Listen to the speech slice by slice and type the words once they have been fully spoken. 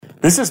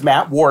This is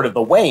Matt Ward of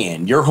The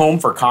Weigh-In, your home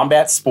for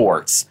combat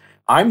sports.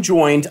 I'm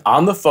joined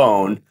on the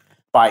phone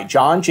by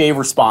John J.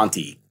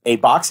 Raspanti, a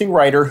boxing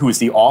writer who is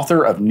the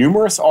author of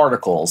numerous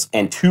articles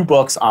and 2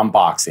 books on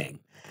boxing.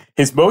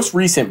 His most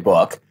recent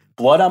book,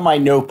 Blood on My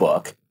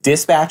Notebook,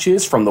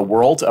 Dispatches from the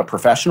World of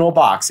Professional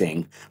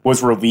Boxing,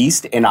 was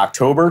released in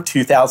October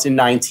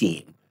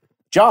 2019.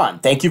 John,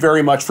 thank you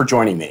very much for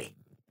joining me.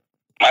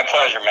 My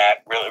pleasure,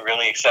 Matt.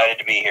 Really excited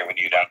to be here with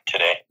you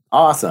today.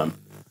 Awesome.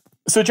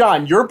 So,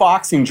 John, your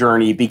boxing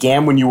journey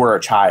began when you were a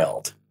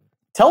child.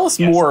 Tell us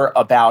more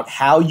about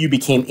how you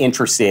became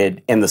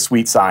interested in the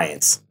sweet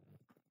science.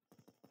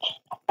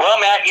 Well,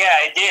 Matt,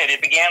 yeah, it did.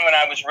 It began when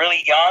I was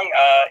really young.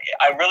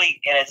 I really,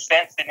 in a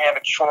sense, didn't have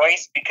a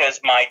choice because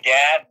my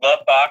dad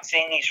loved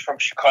boxing. He's from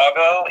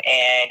Chicago,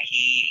 and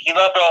he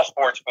loved all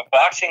sports, but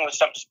boxing was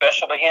something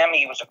special to him.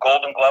 He was a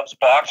Golden Gloves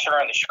boxer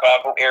in the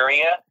Chicago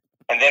area.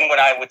 And then when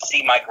I would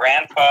see my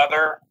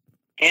grandfather,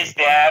 his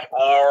dad,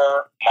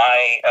 or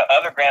my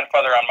other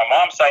grandfather on my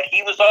mom's side,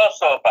 he was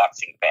also a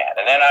boxing fan.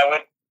 And then I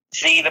would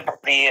see the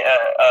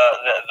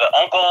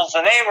uncles,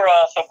 and they were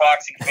also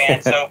boxing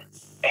fans. So,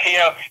 you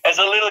know, as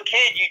a little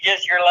kid,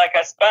 you're like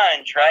a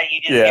sponge, right?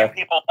 You just hear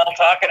people all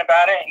talking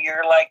about it, and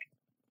you're like,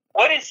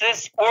 what is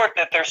this sport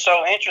that they're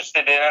so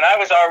interested in? And I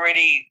was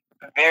already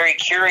very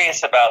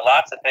curious about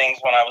lots of things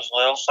when I was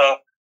little, so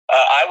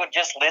I would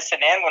just listen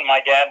in when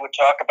my dad would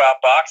talk about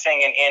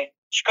boxing. And in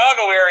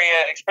Chicago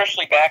area,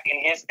 especially back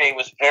in his day,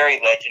 was very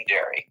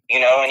legendary,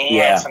 you know, and he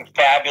had some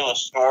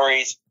fabulous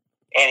stories.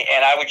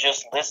 And I would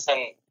just listen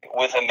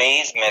with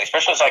amazement,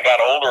 especially as I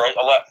got older.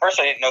 First,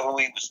 I didn't know who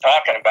he was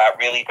talking about,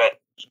 really, but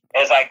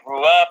as I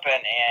grew up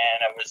and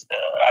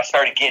I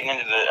started getting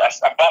into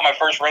I bought my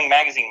first Ring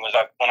magazine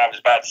when I was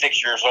about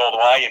 6 years old.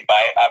 Well, I didn't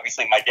buy it.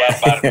 Obviously, my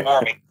dad bought it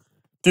for me.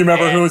 Do you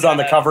remember who was on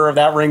the cover of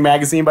that Ring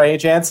magazine by any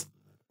chance?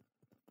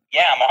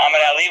 Yeah,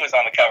 Muhammad Ali was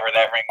on the cover of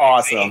that Ring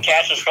magazine. Awesome.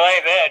 Cassius Clay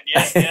then.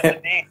 Yes,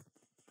 indeed.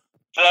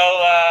 So,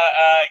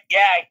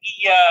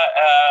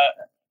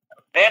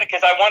 then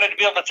because I wanted to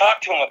be able to talk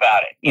to him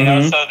about it, you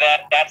know, so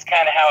that's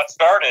kind of how it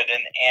started,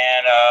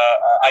 and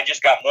I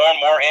just got more and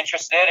more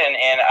interested,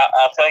 and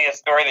I'll tell you a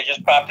story that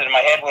just popped into my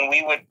head when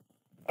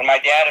my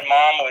dad and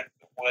mom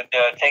would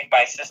take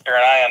my sister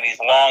and I on these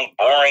long,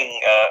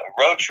 boring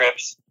road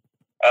trips,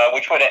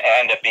 which would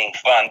end up being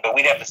fun, but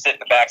we'd have to sit in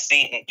the back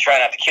seat and try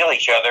not to kill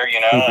each other, you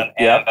know,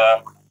 and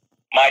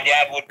my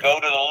dad would go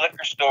to the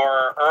liquor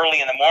store early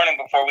in the morning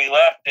before we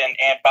left and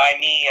buy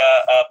me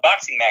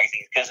boxing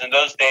magazines, because in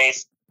those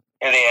days,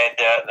 you know, they had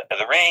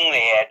the Ring,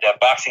 they had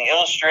Boxing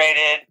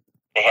Illustrated,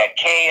 they had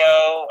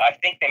KO. I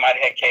think they might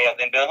have had KO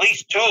then, but at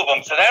least 2 of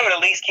them. So that would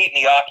at least keep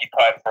me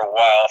occupied for a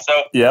while.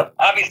 So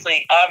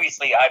obviously,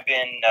 I've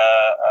been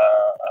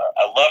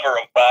a lover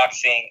of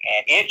boxing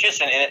and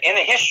interest in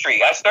the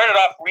history. I started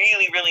off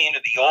really, really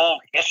into the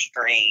old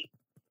history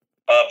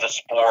of the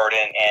sport,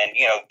 and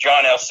you know,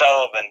 John L.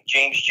 Sullivan,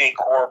 James J.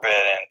 Corbett,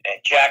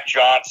 and Jack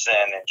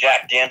Johnson, and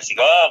Jack Dempsey,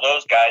 all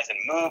those guys in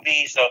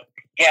movies. So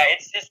yeah,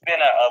 it's just been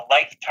a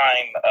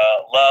lifetime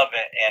love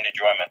and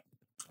enjoyment.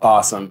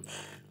 Awesome.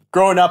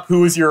 Growing up,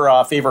 who was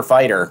your favorite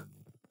fighter?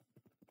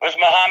 It was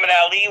Muhammad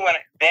Ali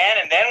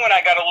and then when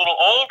I got a little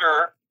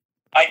older,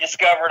 I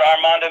discovered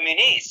Armando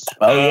Muniz.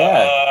 Oh,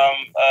 yeah.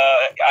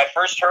 I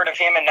first heard of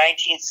him in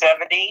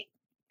 1970,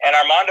 and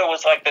Armando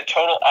was like the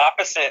total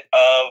opposite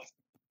of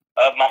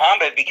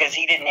Muhammad, because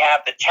he didn't have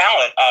the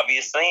talent,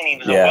 obviously, and he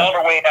was a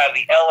welterweight out of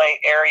the L.A.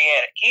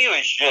 area, and he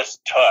was just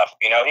tough.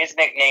 You know, his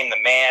nickname,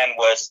 The Man,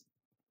 was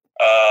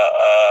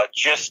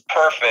just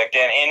perfect.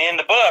 And in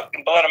the book,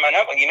 Blood on My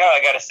Notebook, you know,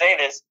 I got to say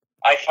this,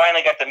 I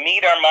finally got to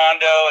meet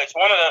Armando. It's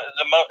one of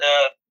the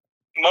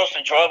most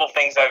enjoyable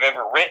things I've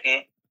ever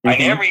written. I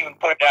never even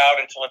put it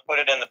out until I put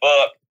it in the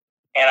book,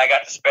 and I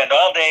got to spend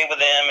all day with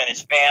him and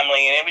his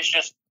family, and it was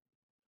just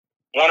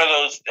one of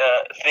those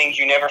things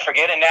you never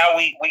forget. And now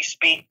we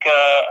speak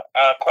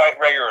quite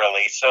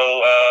regularly.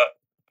 So,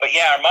 but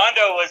yeah,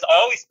 Armando was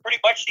always pretty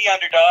much the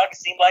underdog. It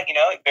seemed like, you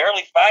know,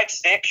 barely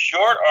 5'6",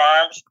 short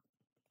arms,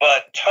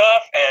 but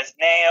tough as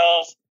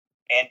nails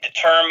and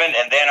determined.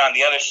 And then on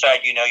the other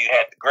side, you know, you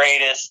had the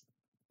greatest,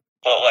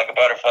 float like a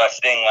butterfly,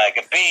 sting like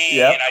a bee.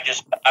 Yep. And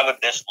I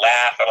would just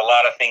laugh at a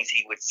lot of things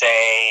he would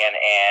say.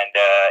 And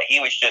he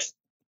was just,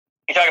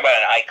 you talk about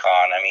an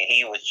icon. I mean,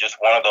 he was just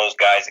one of those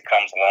guys that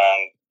comes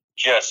along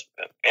just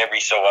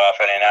every so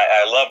often. And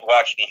I loved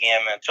watching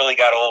him until he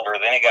got older.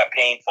 Then it got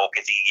painful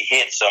because he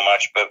hit so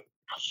much. But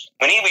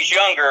when he was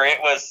younger, it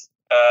was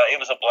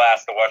a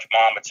blast to watch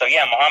Muhammad. So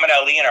yeah, Muhammad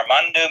Ali and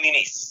Armando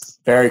Muniz.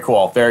 Very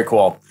cool. Very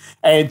cool.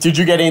 And did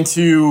you get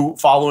into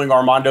following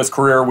Armando's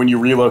career when you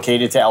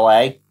relocated to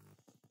LA?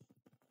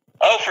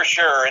 Oh, for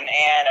sure. And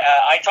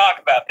I talk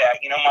about that.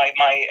 You know,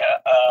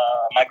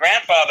 my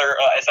grandfather,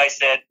 as I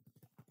said,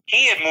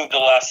 he had moved to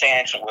Los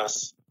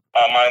Angeles.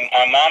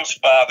 My mom's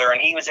father,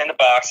 and he was into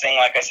boxing,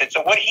 like I said.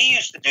 So what he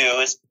used to do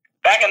is,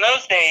 back in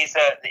those days,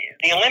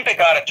 the Olympic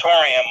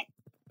Auditorium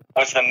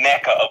was the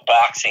mecca of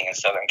boxing in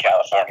Southern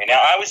California. Now,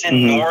 I was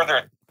in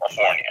Northern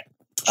California.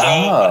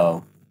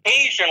 So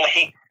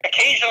occasionally,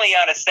 occasionally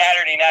on a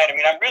Saturday night, I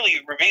mean, I'm really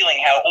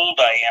revealing how old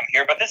I am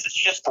here, but this is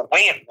just the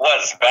way it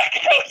was back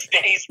in those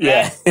days,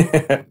 man.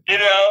 Yeah.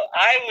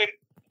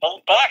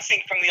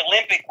 Boxing from the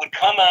Olympic would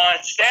come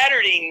on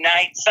Saturday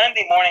night,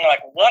 Sunday morning,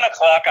 like 1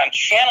 o'clock on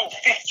Channel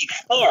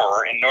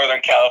 54 in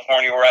Northern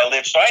California where I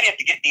live. So I'd have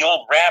to get the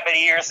old rabbit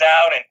ears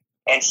out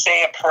and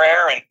say a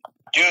prayer and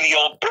do the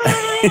old, to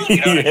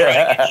try to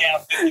get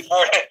Channel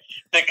 54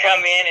 to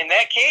come in. And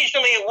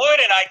occasionally it would,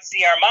 and I'd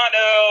see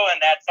Armando,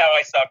 and that's how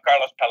I saw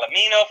Carlos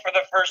Palomino for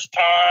the first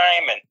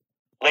time, and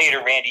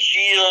later Randy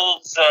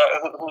Shields,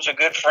 who's a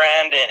good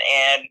friend,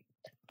 and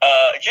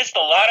just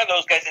a lot of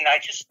those guys, and I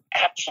just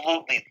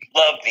absolutely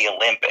love the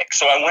Olympics.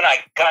 So when I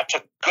got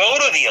to go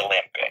to the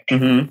Olympic,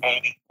 when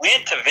we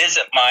went to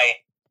visit my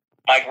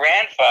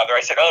grandfather,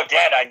 I said, "Oh,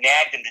 Dad, I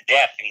nagged him to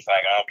death," and he's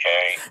like,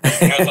 "Okay."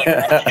 It was like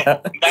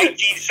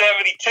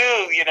 1972,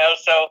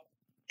 So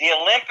the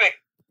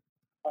Olympic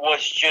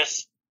was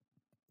just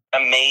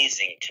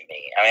amazing to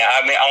me.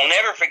 I mean, I'll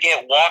never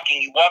forget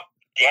walking. You walk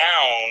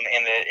down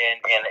in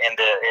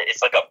the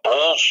it's like a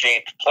bowl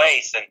shaped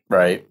place, and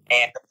the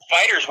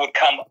fighters would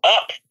come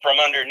up from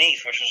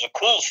underneath, which was the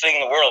coolest thing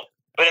in the world.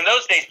 But in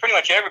those days, pretty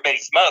much everybody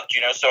smoked,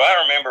 So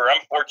I remember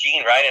I'm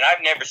 14, right, and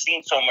I've never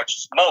seen so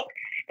much smoke.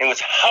 It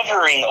was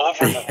hovering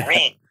over the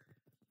ring,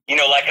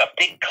 like a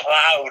big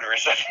cloud or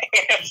something.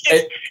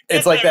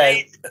 It's like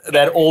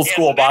that old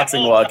school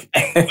boxing look.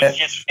 It was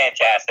just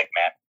fantastic,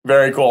 man.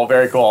 Very cool,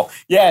 very cool.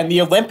 Yeah, and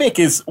the Olympic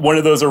is one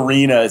of those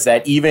arenas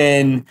that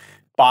even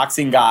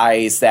boxing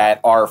guys that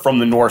are from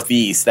the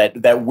Northeast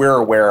that we're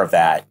aware of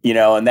that,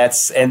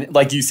 and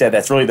like you said,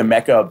 that's really the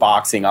mecca of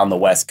boxing on the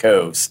West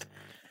Coast.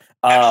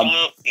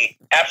 Absolutely.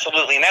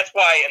 And that's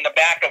why in the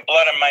back of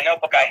Blood on my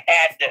notebook, I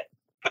had to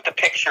put the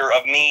picture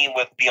of me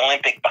with the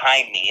Olympic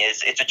behind me.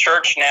 It's a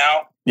church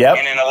now. Yep.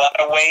 And in a lot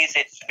of ways,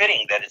 it's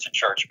fitting that it's a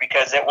church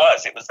because it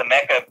was the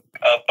mecca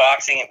of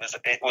boxing. It was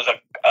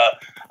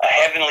a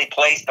heavenly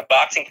place to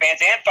boxing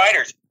fans and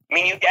fighters. I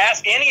mean, you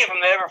ask any of them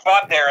that ever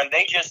fought there, and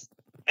they just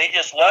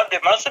loved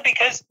it, mostly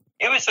because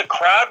the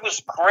crowd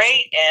was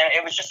great, and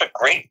it was just a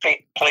great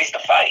place to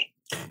fight.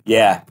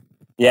 Yeah,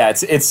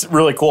 it's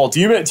really cool.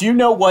 Do you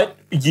know what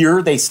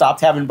year they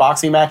stopped having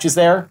boxing matches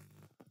there?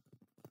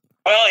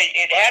 Well,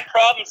 it had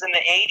problems in the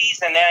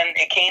 80s, and then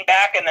it came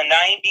back in the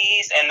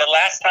 90s, and the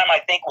last time I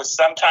think was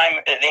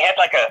sometime they had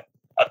like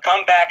a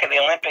comeback of the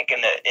Olympic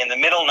in the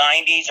middle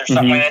 90s or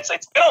something like that. So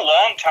it's been a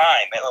long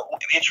time.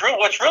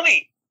 What's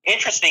really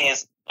interesting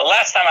is the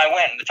last time I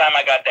went, and the time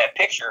I got that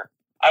picture,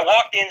 I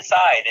walked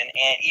inside, and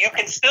you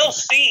can still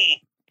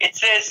see, it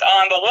says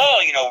on the wall,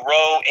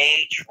 row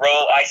H,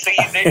 row I. So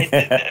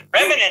the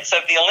remnants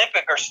of the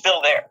Olympic are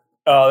still there.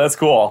 Oh, that's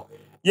cool.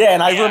 Yeah,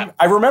 and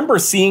I remember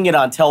seeing it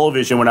on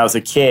television when I was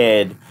a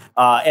kid,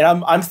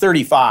 and I'm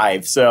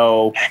 35,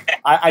 so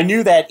I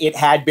knew that it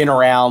had been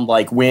around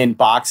like when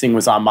boxing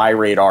was on my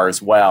radar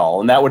as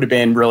well, and that would have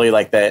been really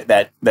like that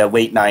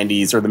late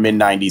 90s or the mid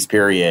 90s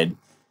period.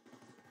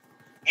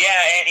 Yeah,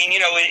 and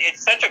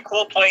it's such a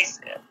cool place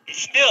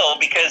still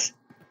because,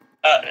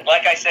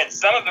 like I said,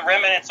 some of the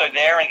remnants are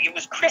there, and it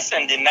was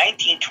christened in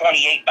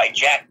 1928 by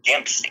Jack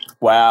Dempsey.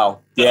 Wow.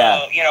 Yeah.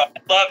 So, I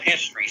love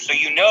history, so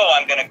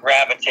I'm going to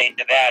gravitate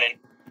to that. And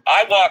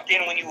I walked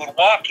in, when you would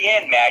walk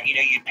in, Matt,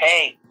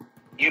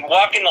 you'd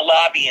walk in the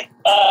lobby, and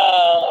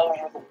all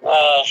over the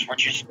walls were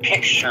just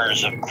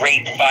pictures of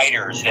great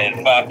fighters that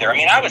had fought there. I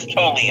mean, I was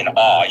totally in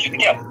awe. As you can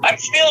tell, I'm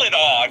still in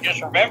awe. I'm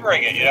just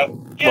remembering it,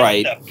 Just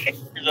right. The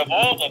pictures of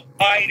all the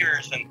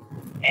fighters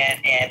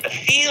and the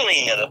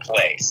feeling of the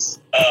place.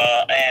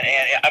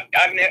 And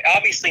I've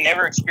obviously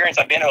never experienced.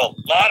 I've been to a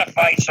lot of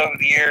fights over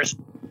the years,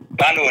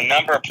 gone to a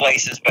number of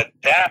places, but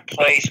that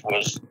place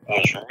was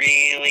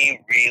really,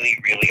 really,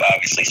 really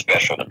obviously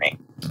special to me.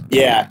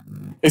 Yeah.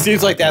 It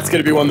seems like that's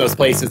going to be one of those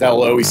places that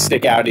will always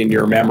stick out in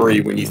your memory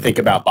when you think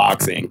about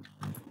boxing.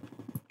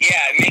 Yeah,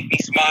 it makes me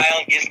smile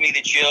and gives me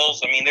the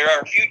chills. I mean, there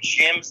are a few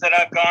gyms that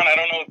I've gone. I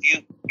don't know if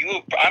you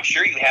I'm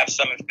sure you have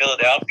some in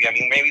Philadelphia. I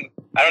mean, maybe,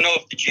 I don't know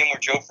if the gym where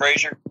Joe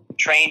Frazier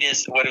trained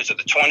is, what is it,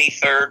 the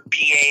 23rd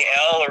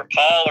PAL or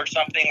Paul or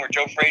something, where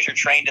Joe Frazier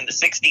trained in the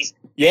 60s.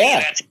 Yeah.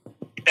 Is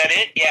that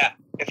it? Yeah.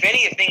 If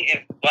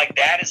anything like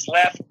that is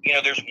left,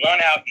 there's one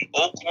out in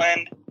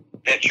Oakland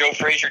that Joe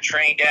Frazier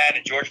trained at,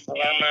 and George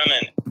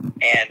Foreman,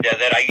 and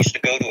that I used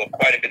to go to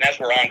quite a bit. And that's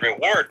where Andre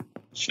Ward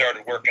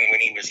started working when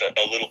he was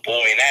a little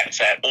boy. And that's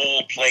that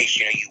old place,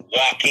 you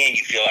walk in,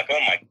 you feel like, oh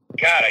my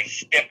God, I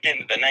stepped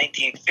into the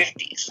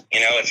 1950s.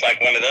 It's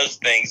like one of those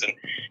things. And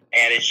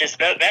it's just,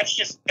 that's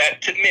just,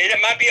 that to me, it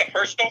might be a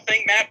personal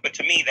thing, Matt, but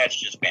to me, that's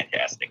just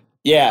fantastic.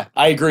 Yeah,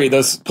 I agree.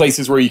 Those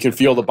places where you can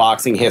feel the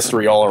boxing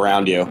history all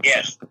around you.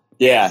 Yes.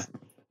 Yeah,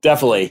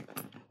 definitely.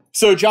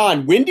 So,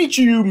 John, when did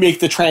you make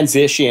the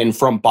transition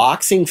from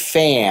boxing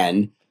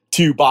fan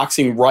to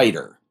boxing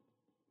writer?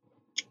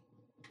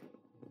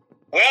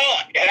 Well,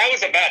 that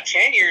was about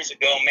 10 years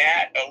ago,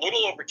 Matt, a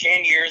little over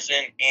 10 years,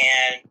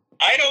 and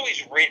I'd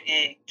always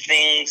written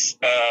things.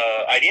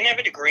 I didn't have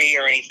a degree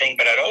or anything,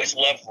 but I'd always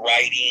loved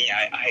writing.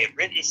 I had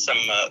written some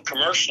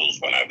commercials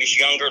when I was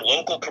younger,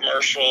 local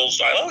commercials.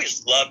 I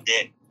always loved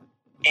it.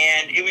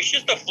 And it was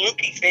just a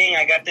fluky thing.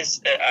 I got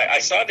this. I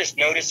saw this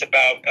notice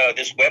about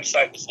this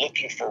website was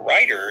looking for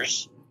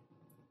writers,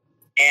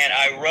 and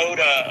I wrote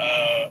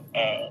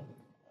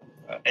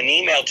an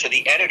email to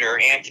the editor,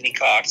 Anthony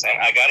Cox, and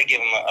I got to give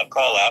him a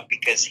call out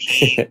because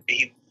he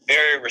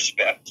very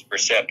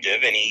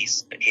receptive, and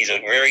he's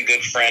a very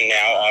good friend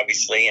now,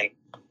 obviously. And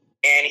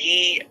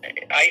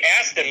I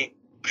asked him,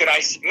 could I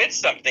submit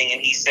something,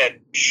 and he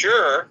said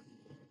sure,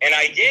 and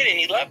I did, and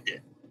he loved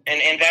it.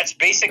 And that's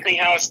basically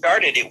how it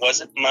started. It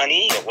wasn't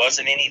money. It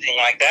wasn't anything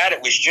like that.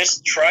 It was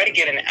just try to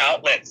get an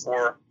outlet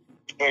for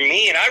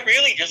me. And I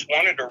really just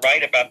wanted to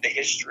write about the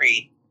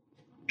history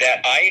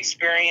that I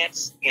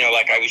experienced,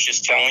 like I was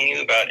just telling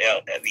you about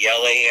the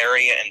LA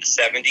area in the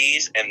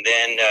 70s, and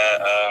then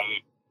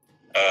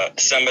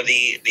some of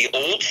the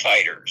old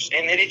fighters.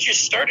 And then it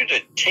just started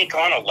to take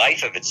on a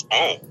life of its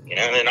own.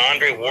 And then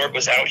Andre Ward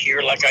was out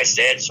here, like I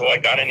said, so I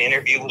got an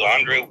interview with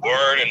Andre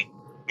Ward, and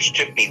which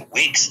took me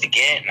weeks to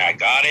get, and I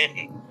got it,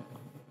 and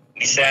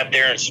we sat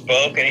there and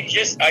spoke, and I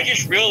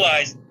just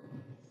realized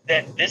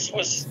that this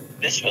was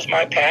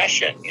my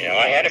passion.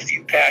 I had a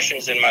few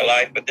passions in my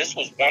life, but this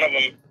was one of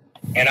them,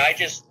 and I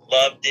just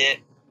loved it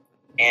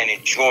and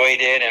enjoyed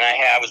it, and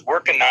I was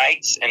working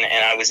nights, and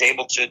I was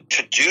able to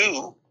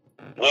do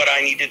what I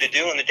needed to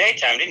do in the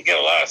daytime. Didn't get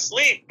a lot of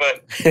sleep,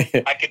 but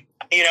I could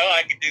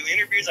do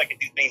interviews, I could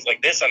do things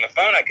like this on the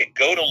phone, I could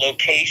go to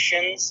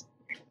locations.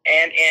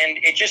 And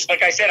it just,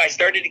 like I said, I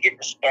started to get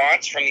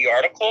response from the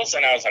articles,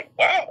 and I was like,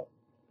 wow,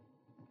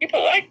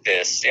 people like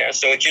this.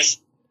 So it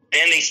just,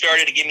 then they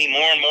started to give me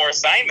more and more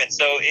assignments.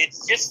 So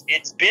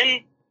it's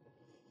been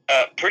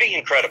pretty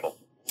incredible.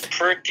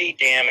 Pretty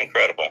damn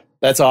incredible.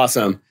 That's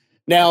awesome.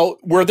 Now,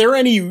 were there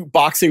any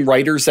boxing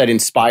writers that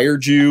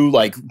inspired you,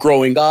 like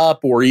growing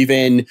up or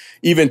even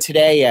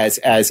today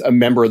as a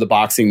member of the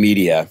boxing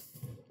media?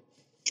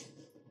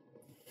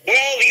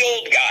 Well, the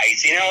old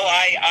guys,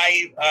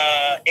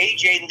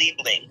 A.J.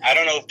 Liebling. I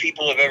don't know if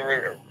people have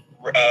ever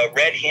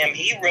read him.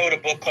 He wrote a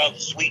book called The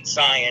Sweet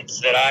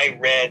Science that I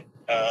read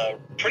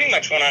pretty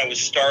much when I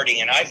was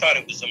starting, and I thought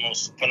it was the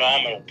most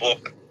phenomenal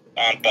book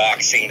on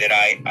boxing that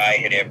I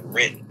had ever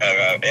read.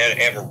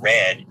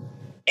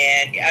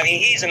 And I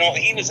mean, he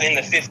was in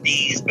the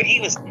 50s, but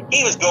he was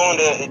going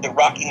to the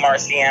Rocky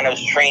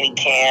Marciano's training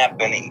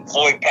camp and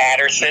Floyd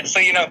Patterson. So,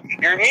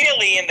 you're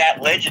immediately in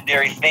that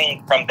legendary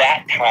thing from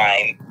that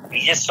time.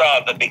 You just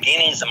saw the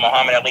beginnings of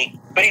Muhammad Ali,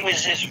 but he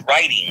was just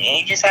writing, and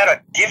he just had a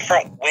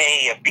different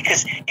way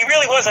because he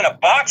really wasn't a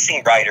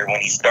boxing writer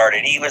when he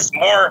started. He was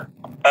more,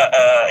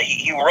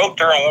 he wrote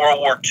during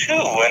World War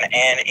II,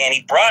 and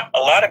he brought a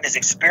lot of his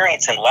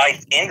experience in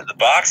life into the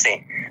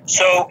boxing.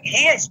 So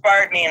he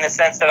inspired me in the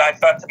sense that I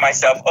thought to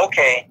myself,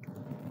 okay,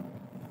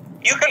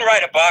 you can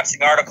write a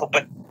boxing article,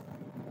 but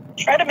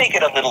try to make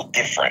it a little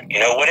different.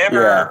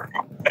 Whatever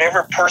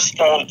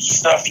personal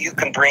stuff you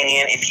can bring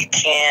in, if you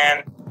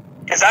can.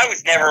 Because I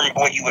was never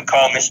what you would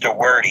call Mr.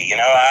 Wordy.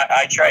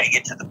 I try to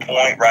get to the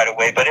point right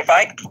away. But if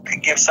I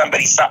could give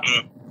somebody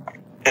something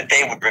that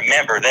they would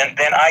remember, then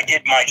I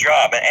did my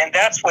job. And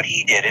that's what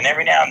he did. And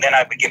every now and then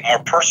I would get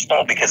more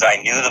personal because I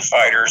knew the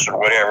fighters or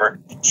whatever.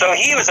 So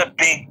he was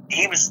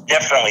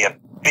definitely a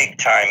big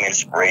time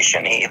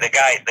inspiration.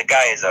 The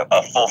guy is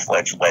a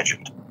full-fledged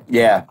legend.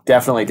 Yeah,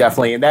 definitely.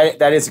 And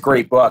that is a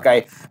great book.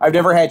 I've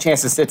never had a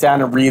chance to sit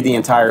down and read the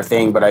entire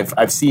thing, but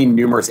I've seen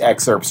numerous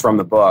excerpts from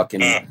the book,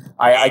 and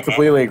I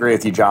completely agree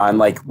with you, John.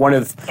 Like one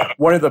of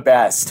the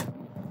best.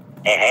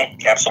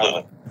 Mm-hmm.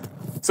 Absolutely.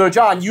 So,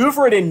 John, you've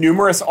written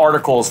numerous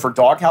articles for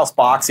Doghouse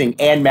Boxing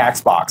and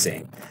Max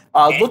Boxing.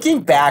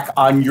 Looking back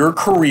on your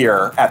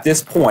career at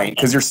this point,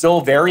 because you're still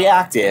very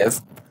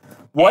active,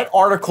 what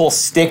article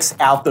sticks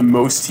out the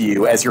most to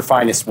you as your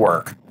finest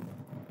work?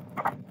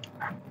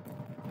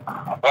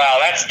 Wow,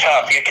 that's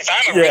tough because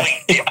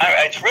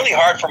it's really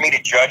hard for me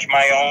to judge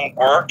my own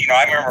work.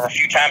 I remember a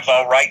few times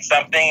I'll write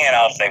something and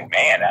I'll say,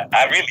 man,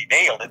 I really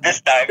nailed it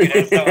this time.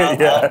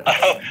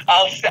 So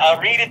I'll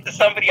read it to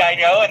somebody I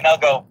know and they'll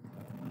go,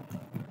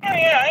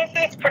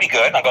 it's pretty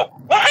good. And I'll go,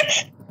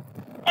 what?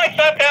 I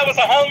thought that was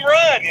a home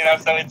run,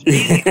 so it's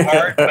really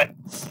hard.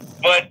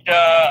 But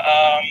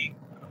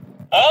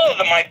all of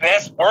my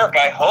best work,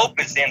 I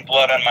hope, is in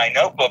Blood on My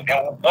Notebook.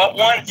 And what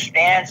one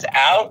stands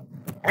out?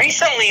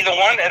 Recently, the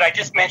one that I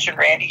just mentioned,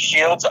 Randy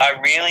Shields, I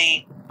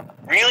really,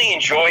 really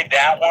enjoyed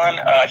that one.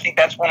 I think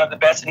that's one of the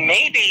best. And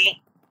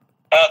maybe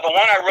the one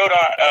I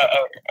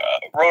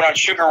wrote on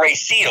Sugar Ray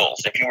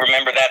Seals, if you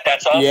remember that.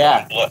 That's also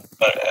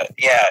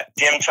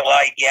Dim to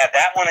Light. Yeah,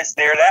 that one is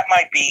there. That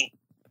might be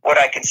what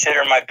I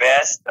consider my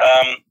best.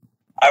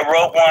 I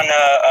wrote one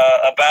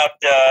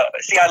about.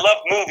 I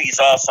love movies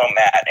also,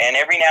 Matt. And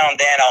every now and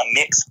then I'll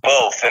mix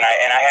both. And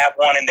I have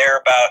one in there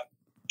about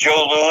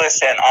Joe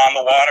Louis and On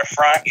the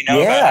Waterfront,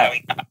 about how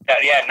he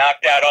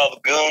knocked out all the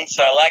goons.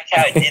 So I liked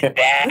how he did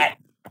that.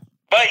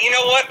 But you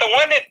know what? The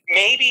one that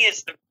maybe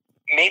is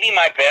maybe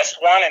my best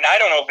one, and I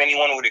don't know if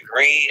anyone would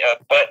agree,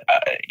 but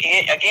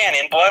again,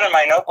 in Blood on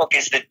My Notebook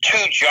is the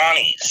two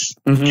Johnnies,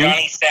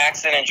 Johnny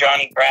Saxon and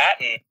Johnny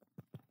Bratton.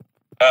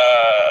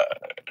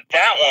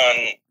 That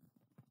one,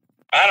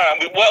 I don't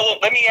know. Well,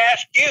 let me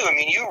ask you. I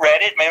mean, you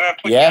read it. Maybe I'm going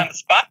to put you on the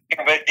spot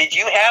here, but did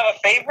you have a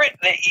favorite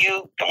that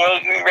you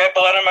read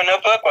Blood on My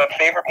Notebook? What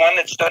favorite one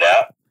that stood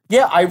out?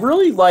 Yeah, I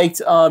really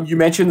liked, you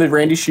mentioned the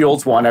Randy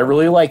Shields one. I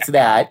really liked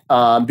that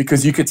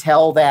because you could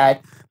tell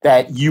that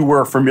you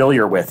were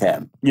familiar with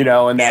him,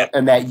 and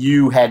that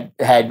you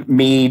had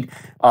made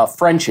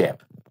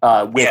friendship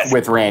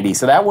with Randy.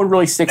 So that one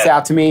really sticks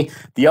out to me.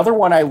 The other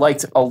one I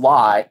liked a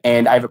lot,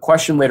 and I have a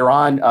question later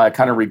on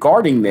kind of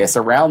regarding this,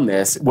 around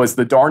this, was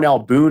the Darnell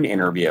Boone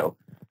interview.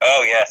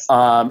 Oh, yes.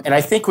 And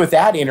I think with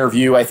that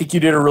interview, I think you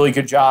did a really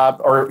good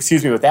job,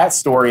 with that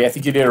story, I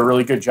think you did a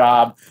really good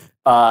job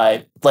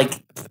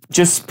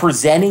just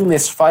presenting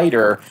this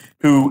fighter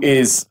who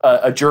is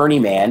a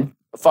journeyman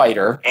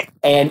fighter,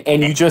 and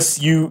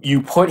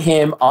you put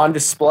him on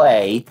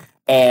display,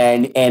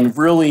 and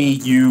really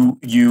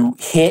you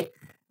hit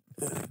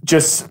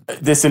just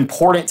this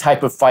important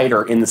type of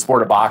fighter in the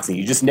sport of boxing.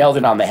 You just nailed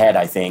it on the head,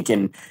 I think,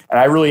 and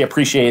I really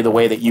appreciated the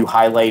way that you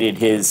highlighted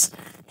his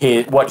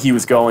what he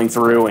was going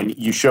through, and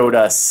you showed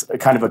us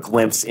kind of a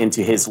glimpse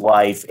into his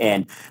life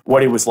and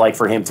what it was like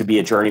for him to be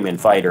a journeyman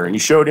fighter. And you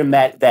showed him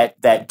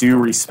that due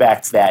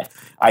respect that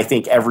I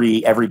think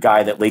every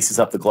guy that laces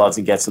up the gloves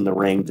and gets in the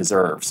ring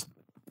deserves.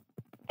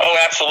 Oh,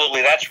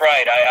 absolutely. That's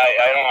right.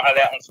 I don't know how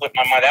that one slipped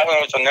my mind. That one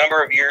was a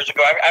number of years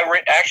ago.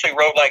 I actually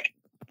wrote like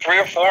 3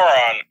 or 4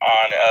 on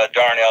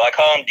Darnell. I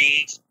call him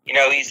Deez.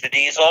 He's the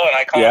Diesel, and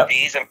I call him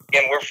Deez, and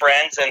we're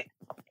friends. And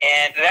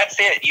that's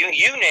it. You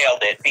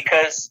nailed it,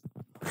 because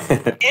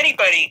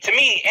anybody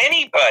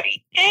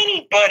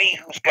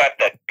who's got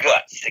the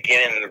guts to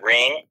get in the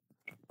ring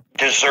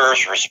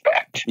deserves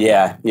respect.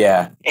 Yeah.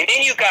 And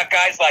then you got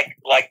guys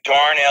like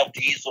Darnell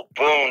Diesel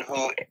Boone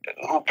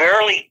who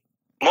barely,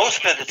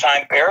 most of the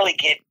time, barely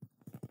get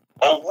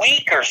a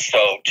week or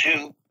so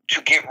to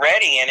get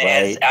ready. And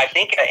as I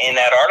think in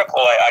that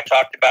article, I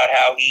talked about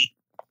how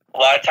a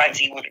lot of times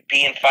he would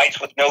be in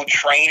fights with no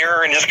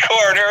trainer in his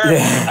corner.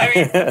 Yeah. I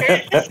mean,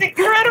 it's just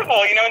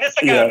incredible, and this is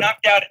a guy who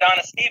knocked out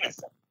Adonis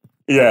Stevenson.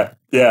 Yeah.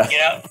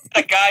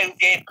 The guy who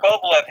gave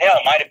Kovalev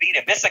hell might have beat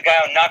him. This is a guy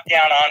who knocked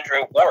down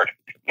Andre Ward.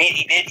 I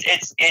mean,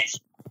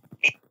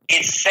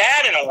 it's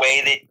sad in a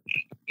way that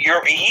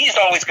he's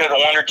always got a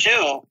 1 or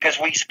 2, because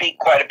we speak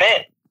quite a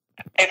bit.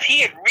 If he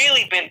had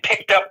really been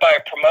picked up by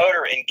a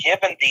promoter and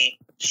given the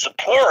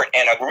support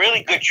and a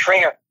really good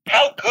trainer,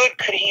 how good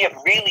could he have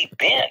really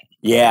been?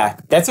 Yeah,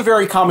 that's a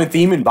very common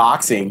theme in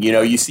boxing.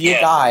 You see a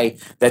guy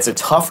that's a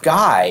tough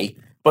guy,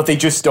 but they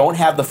just don't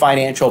have the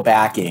financial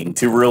backing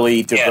to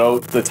really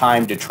devote the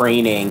time to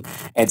training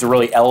and to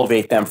really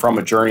elevate them from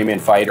a journeyman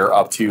fighter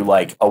up to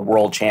like a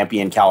world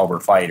champion caliber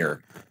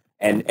fighter.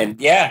 And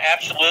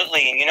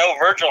absolutely. And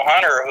Virgil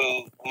Hunter,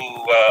 who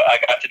I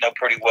got to know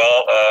pretty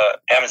well,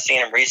 haven't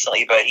seen him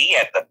recently, but he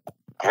had the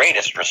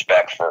greatest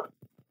respect for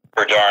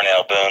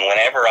Darnell Boone.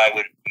 Whenever I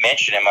would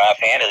mention him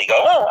offhand, he'd go,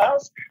 "Oh,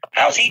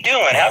 how's he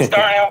doing? How's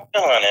Darnell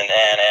doing?"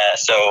 And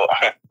so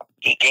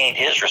he gained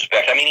his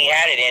respect. I mean, he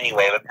had it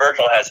anyway, but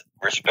Virgil has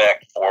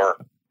respect for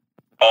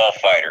all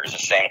fighters, the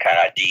same kind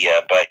of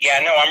idea. But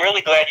I'm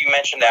really glad you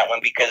mentioned that one,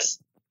 because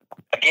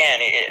again,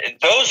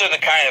 those are the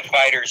kind of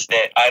fighters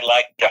that I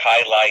like to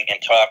highlight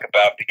and talk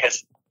about,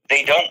 because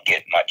they don't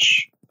get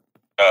much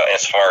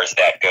as far as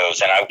that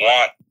goes. And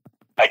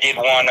I did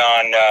one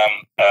on,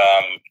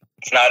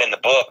 it's not in the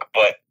book,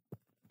 but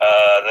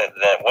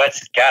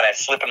I'm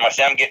slipping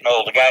myself. I'm getting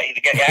old. The guy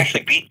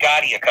actually beat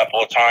Gotti a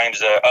couple of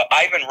times.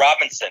 Ivan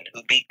Robinson,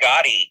 who beat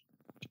Gotti.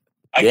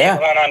 I did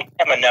one on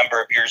him a number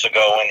of years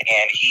ago,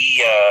 and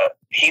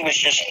he was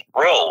just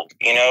thrilled,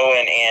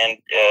 and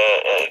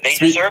they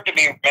deserve to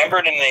be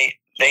remembered, and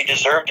they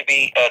deserve to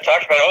be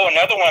talked about. Oh,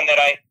 another one that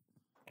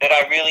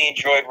I really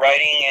enjoyed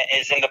writing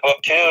is in the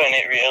book too, and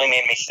it really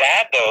made me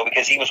sad though,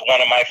 because he was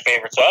one of my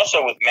favorites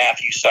also, with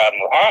Matthew Saad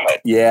Muhammad.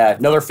 Yeah,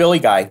 another Philly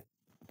guy.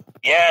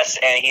 Yes,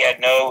 and he had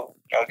no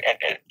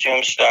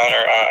tombstone,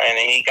 and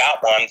he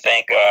got one,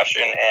 thank gosh,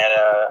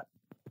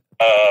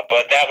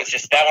 but that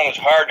one was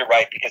hard to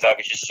write because I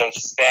was just so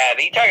sad.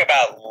 You talk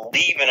about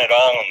leaving it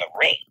all in the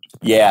ring.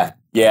 Yeah,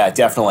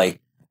 definitely.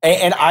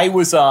 And I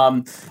was,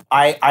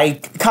 I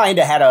kind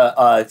of had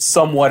a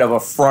somewhat of a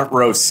front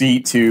row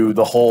seat to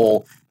the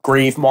whole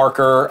grave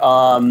marker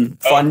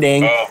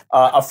funding.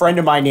 A friend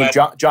of mine named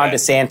John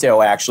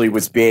DeSanto actually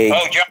was big.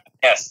 Oh, John.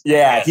 Yes.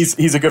 Yeah, yes.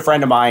 He's a good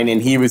friend of mine,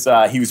 and he was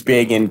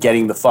big in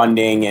getting the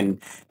funding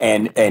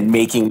and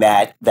making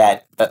that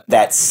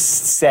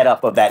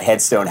setup of that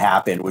headstone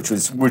happen, which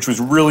was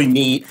really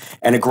neat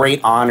and a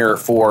great honor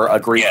for a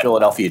great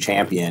Philadelphia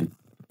champion.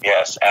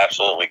 Yes,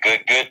 absolutely. Good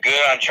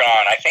on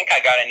John. I think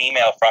I got an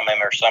email from him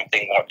or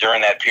something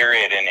during that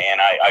period, and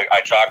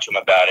I talked to him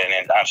about it,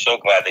 and I'm so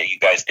glad that you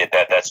guys did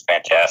that. That's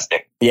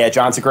fantastic. Yeah,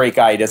 John's a great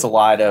guy. He does a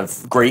lot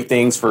of great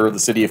things for the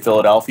city of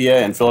Philadelphia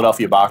and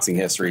Philadelphia boxing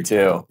history,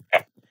 too.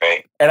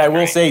 Great. And I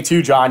will say,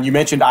 too, John, you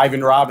mentioned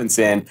Ivan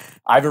Robinson.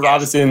 Ivan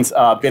Robinson's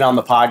been on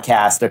the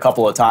podcast a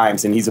couple of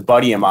times, and he's a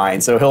buddy of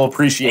mine, so he'll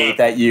appreciate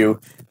that you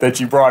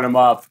brought him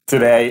up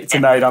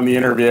tonight on the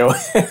interview.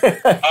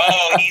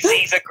 Oh,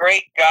 he's a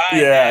great guy.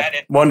 Yeah,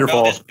 man, wonderful.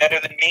 You know this better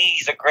than me.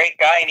 He's a great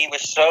guy, and he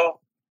was so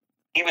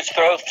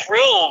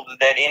thrilled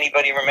that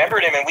anybody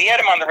remembered him. And we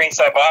had him on the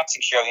Ringside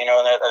Boxing Show,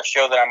 a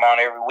show that I'm on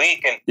every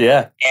week. And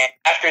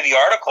after the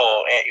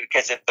article,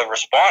 because of the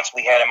response,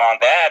 we had him on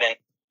that.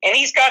 And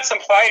he's got some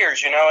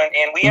fighters, and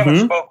we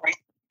haven't spoke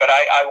recently, but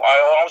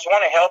I always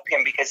want to help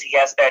him because he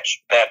has that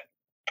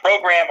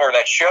program or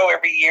that show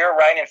every year,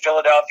 right, in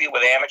Philadelphia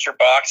with amateur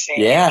boxing.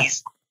 Yeah.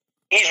 He's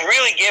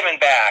really giving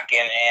back,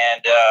 and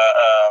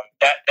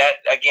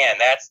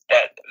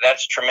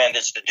that's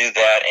tremendous to do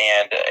that.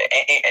 And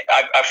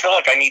I feel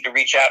like I need to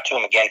reach out to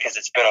him again because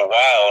it's been a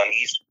while. And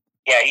he's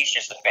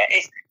just a fan.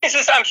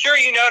 I'm sure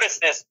you noticed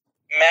this,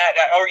 Matt,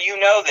 or you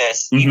know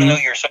this, even though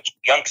you're such a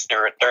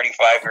youngster at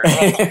 35 years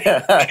old.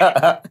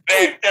 That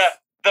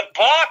the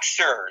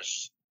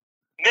boxers.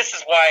 This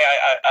is why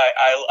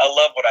I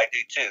love what I do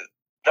too.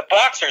 The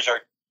boxers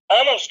are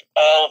almost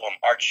all of them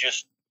are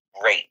just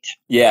great.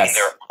 Yes. And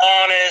they're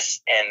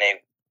honest, and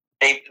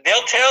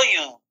they'll tell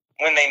you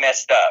when they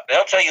messed up.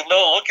 They'll tell you,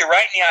 they'll look you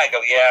right in the eye, go,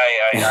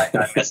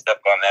 I messed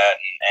up on that.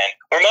 And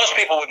where most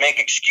people would make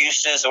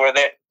excuses, or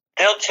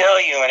they'll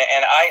tell you,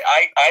 and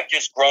I've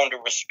just grown to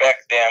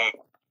respect them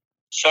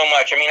so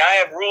much. I mean, I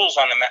have rules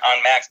on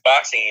Max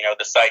Boxing,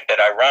 the site that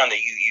I run,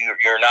 that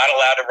you're not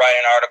allowed to write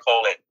an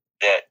article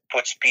that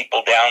puts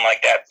people down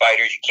like that.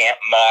 Fighters, you can't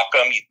mock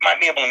them. You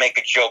might be able to make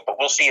a joke, but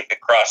we'll see if it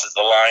crosses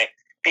the line.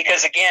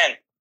 Because again,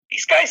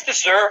 these guys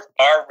deserve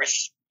our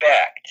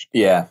respect.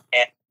 Yeah.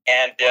 And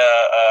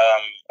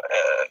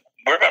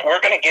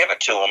we're going to give it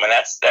to them, and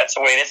that's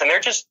the way it is. And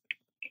they're just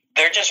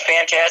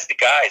fantastic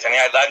guys. I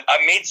mean,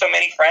 I've made so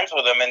many friends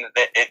with them, and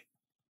it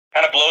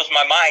kind of blows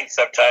my mind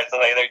sometimes.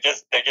 They're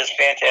just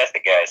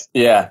fantastic guys.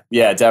 Yeah,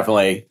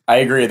 definitely. I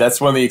agree. That's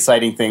one of the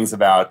exciting things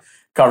about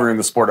covering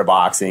the sport of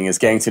boxing is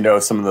getting to know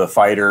some of the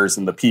fighters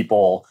and the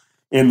people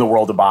in the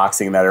world of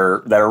boxing that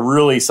are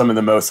really some of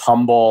the most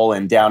humble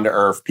and down to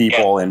earth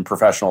people in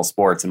professional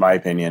sports, in my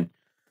opinion.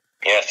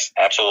 Yes,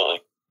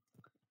 absolutely.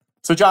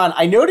 So, John,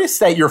 I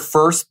noticed that your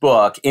first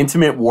book,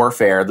 Intimate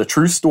Warfare, The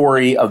True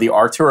Story of the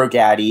Arturo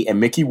Gatti and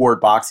Mickey Ward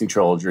Boxing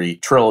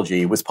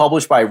Trilogy, was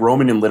published by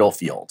Rowman and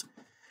Littlefield.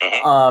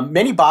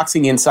 Many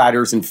boxing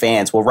insiders and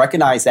fans will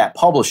recognize that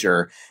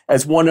publisher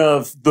as one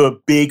of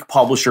the big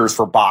publishers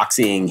for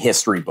boxing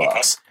history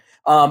books.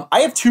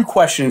 I have two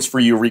questions for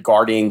you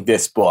regarding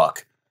this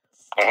book.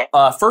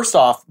 First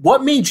off,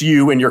 what made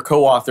you and your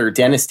co-author,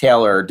 Dennis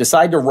Taylor,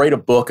 decide to write a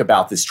book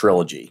about this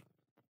trilogy?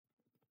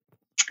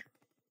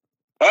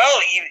 Well,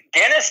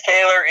 Dennis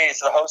Taylor is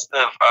the host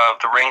of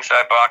the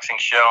Ringside Boxing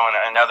Show, and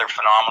another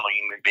phenomenal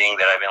human being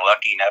that I've been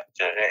lucky enough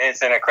to.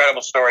 It's an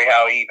incredible story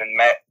how he even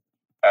met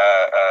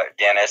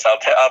Dennis.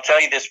 I'll tell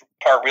you this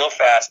part real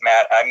fast,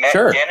 Matt. I met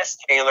Dennis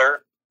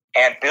Taylor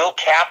and Bill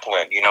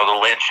Kaplan, the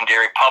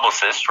legendary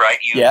publicist, right?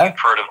 You've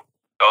heard of,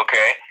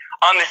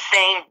 on the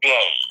same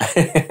day.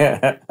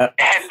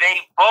 And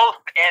they both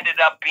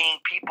ended up being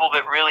people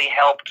that really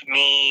helped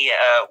me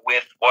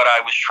with what I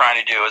was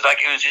trying to do.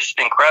 It was just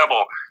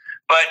incredible.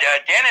 But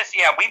Dennis,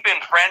 we've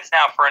been friends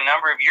now for a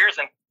number of years,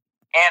 and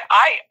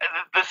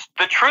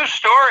the true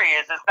story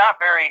is it's not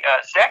very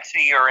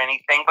sexy or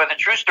anything, but the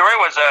true story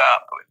was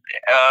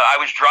I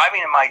was driving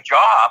to my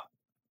job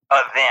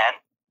then,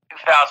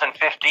 2015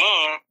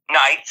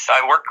 nights.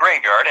 I worked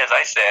graveyard, as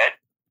I said,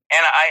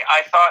 and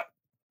I thought,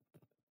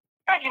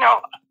 God,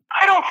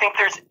 I don't think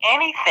there's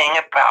anything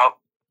about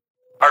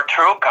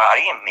Arturo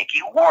Gatti and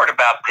Mickey Ward,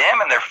 about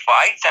them and their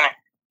fights, and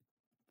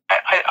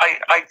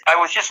I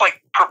was just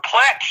like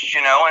perplexed,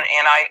 and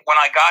when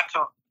I got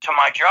to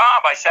my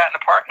job, I sat in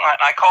the parking lot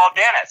and I called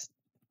Dennis.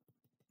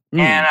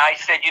 And I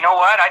said, you know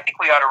what? I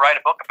think we ought to write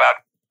a book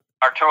about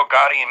Arturo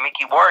Gatti and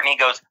Mickey Ward. And he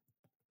goes,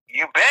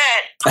 you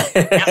bet.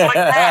 Just like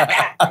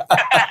that.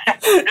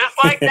 Just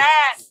like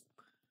that.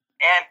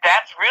 And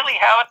that's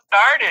really how it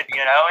started,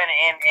 and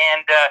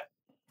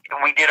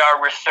we did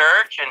our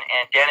research, and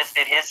Dennis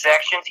did his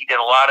sections. He did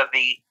a lot of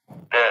the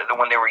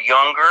when they were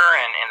younger,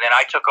 and then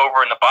I took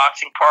over in the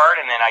boxing part,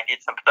 and then I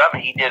did some stuff,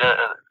 and he did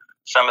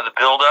some of the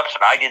build-ups,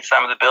 and I did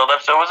some of the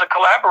build-ups. So it was a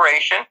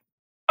collaboration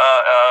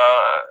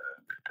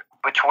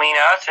between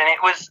us, and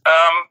it was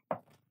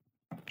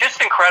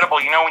just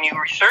incredible. When you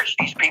research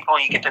these people,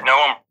 you get to know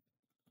them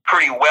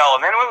pretty well.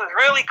 And then what was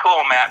really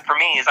cool, Matt, for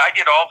me, is I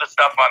did all the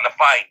stuff on the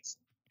fights,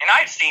 and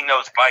I've seen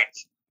those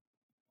fights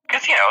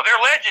because,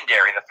 they're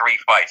legendary, the 3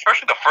 fights,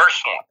 especially the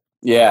first one.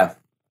 Yeah.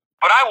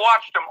 But I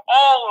watched them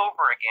all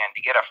over again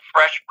to get a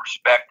fresh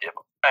perspective.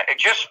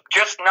 Just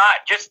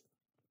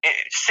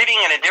sitting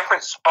in a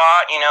different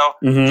spot,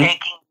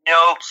 taking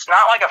notes,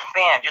 not like a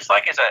fan, just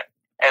like as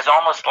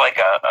almost like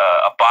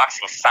a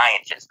boxing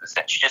scientist, in a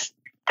sense, just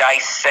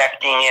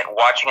dissecting it,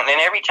 watching it. And then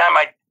every time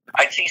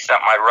I'd see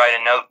something, I'd write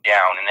a note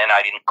down, and then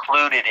I'd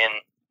include it in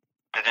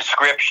the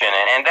description.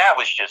 And that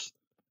was just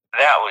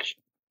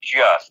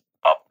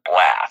a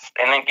blast.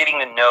 And then getting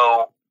to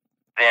know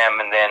them,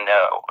 and then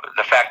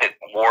the fact that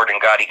Ward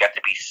and Gotti got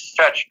to be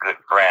such good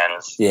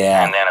friends.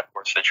 Yeah. And then, of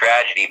course, the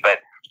tragedy. But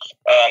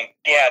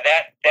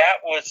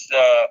that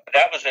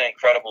was an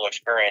incredible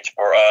experience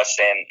for us,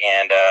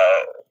 and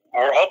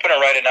we're hoping to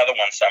write another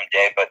one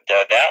someday. But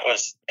that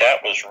was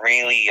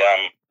really.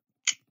 I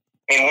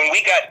mean, when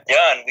we got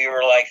done, we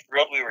were like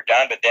thrilled we were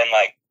done. But then,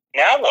 like,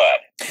 now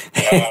what?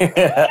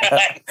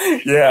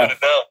 Yeah.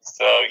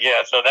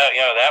 So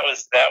that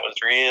was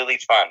really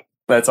fun.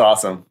 That's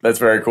awesome. That's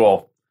very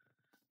cool.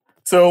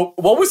 So,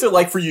 what was it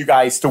like for you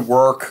guys to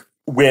work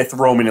with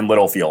Roman and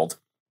Littlefield?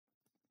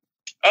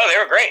 Oh, they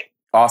were great.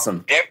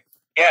 Awesome. They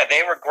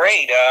were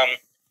great.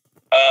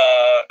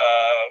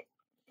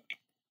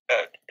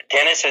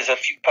 Dennis has a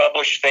few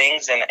published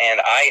things, and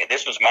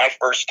this was my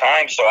first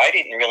time, so I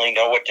didn't really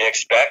know what to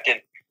expect.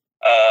 And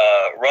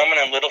Roman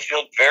and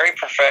Littlefield, very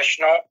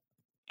professional.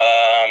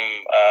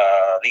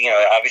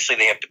 Obviously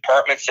they have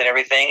departments and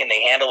everything, and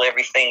they handle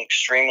everything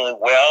extremely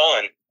well.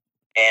 And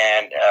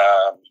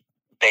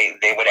they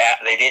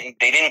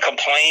didn't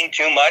complain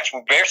too much.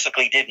 We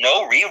basically did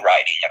no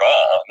rewriting at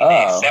all. I mean,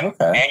 they accepted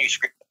the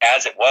manuscript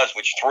as it was,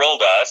 which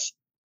thrilled us.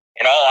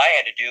 And all I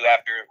had to do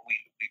after we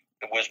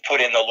was put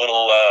in the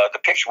little the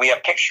picture. We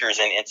have pictures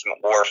in Intimate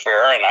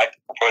Warfare, and I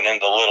put in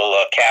the little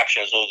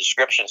captions, little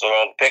descriptions of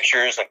all the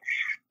pictures, and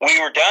we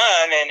were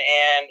done. And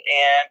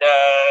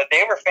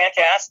they were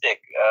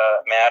fantastic,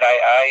 Matt.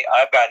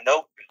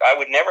 I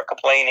would never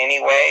complain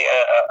anyway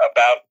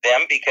about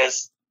them,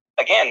 because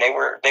again, they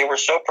were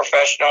so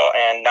professional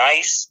and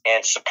nice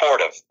and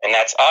supportive, and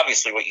that's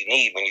obviously what you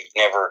need when you've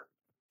never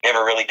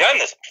really done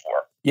this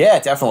before. Yeah,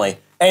 definitely.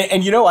 And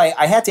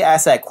I had to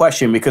ask that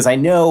question because I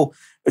know,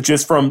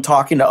 just from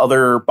talking to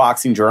other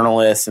boxing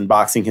journalists and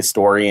boxing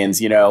historians,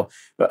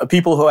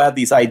 people who have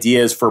these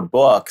ideas for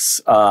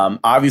books,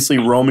 obviously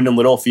Roman and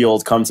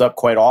Littlefield comes up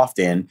quite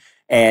often.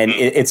 And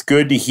it's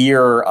good to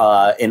hear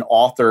an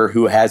author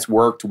who has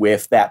worked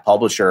with that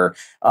publisher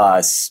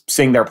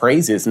sing their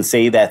praises and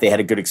say that they had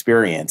a good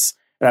experience.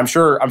 And I'm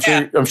sure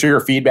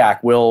your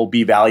feedback will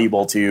be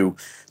valuable to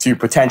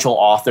potential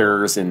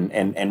authors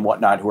and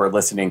whatnot who are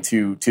listening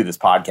to this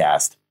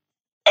podcast.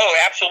 Oh,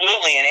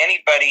 absolutely. And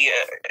anybody,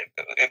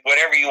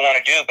 whatever you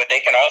want to do, but they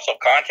can also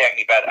contact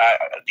me. But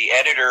the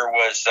editor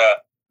was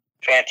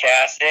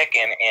fantastic,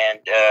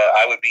 and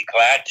I would be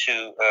glad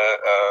to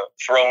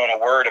throw in a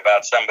word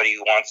about somebody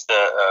who wants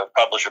to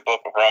publish a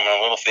book of Roman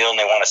and Littlefield, and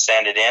they want to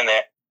send it in.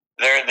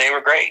 They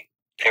were great.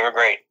 They were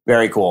great.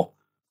 Very cool.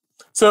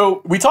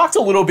 So we talked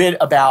a little bit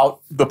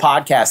about the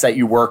podcast that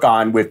you work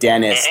on with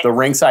Dennis, the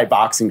Ringside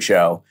Boxing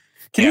Show.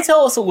 Can you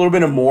tell us a little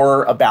bit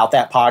more about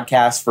that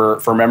podcast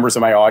for members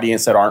of my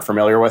audience that aren't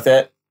familiar with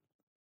it?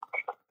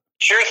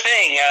 Sure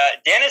thing.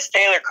 Dennis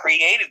Taylor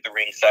created the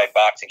Ringside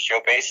Boxing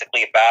Show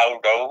basically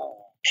about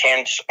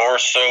 10 or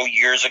so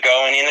years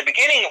ago. And in the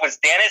beginning, it was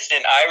Dennis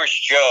and Irish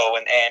Joe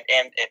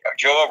and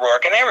Joe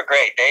O'Rourke, and they were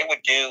great. They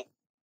would do,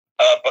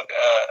 but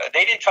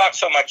they didn't talk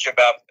so much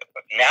about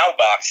now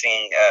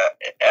boxing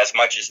as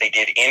much as they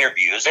did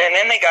interviews. And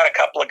then they got a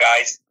couple of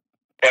guys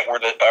that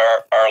were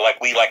are like,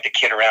 we like to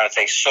kid around and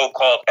say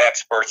so-called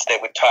experts that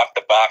would talk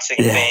the boxing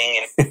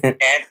thing.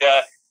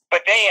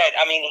 But they had,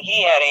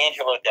 he had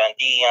Angelo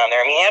Dundee on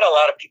there. He had a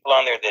lot of people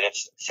on there that have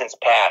since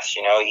passed.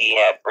 He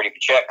had Freddie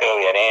Pacheco,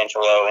 he had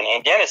Angelo,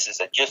 and Dennis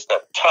is just a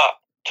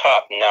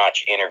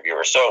top-notch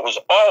interviewer. So it was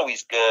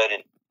always good.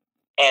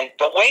 And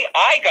the way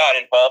I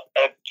got involved,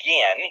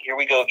 again, here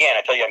we go again.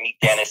 I tell you, I meet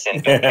Dennis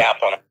and Bill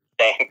Cap on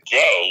the same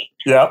day.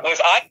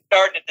 Was I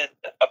started to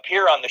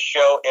appear on the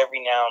show every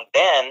now and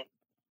then,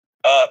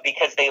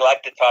 because they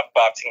like to talk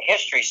boxing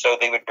history, so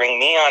they would bring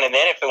me on. And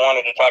then if they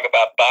wanted to talk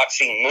about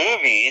boxing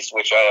movies,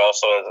 which I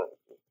also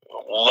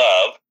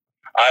love,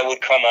 I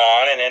would come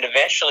on. And then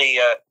eventually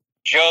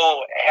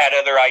Joe had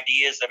other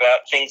ideas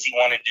about things he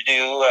wanted to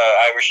do,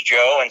 Irish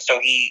Joe, and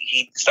so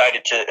he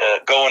decided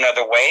to go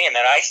another way. And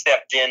then I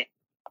stepped in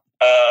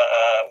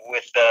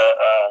with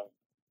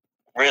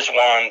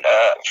Rizwan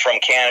from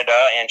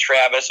Canada, and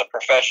Travis, a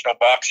professional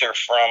boxer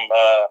from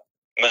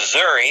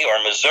Missouri,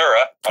 I'm used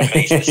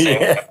to say,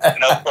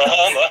 in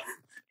Oklahoma.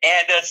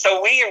 And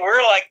so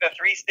we're like the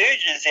Three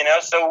Stooges,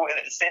 so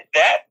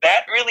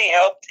that really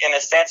helped in a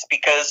sense,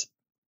 because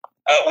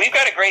we've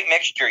got a great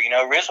mixture.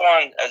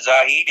 Rizwan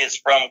Zahid is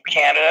from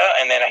Canada,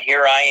 and then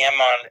here I am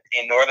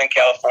in Northern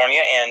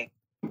California, and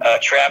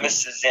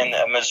Travis is in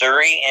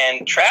Missouri.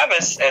 And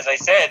Travis, as I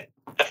said,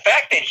 the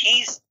fact that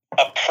he's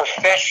a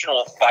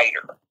professional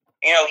fighter,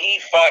 he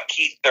fought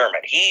Keith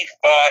Thurman, he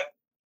fought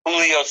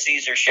Julio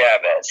Cesar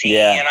Chavez.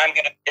 And I'm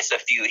going to miss a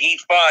few. He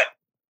fought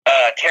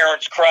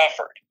Terrence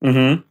Crawford.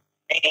 Mm-hmm.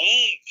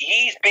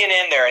 He's been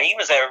in there, and he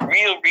was a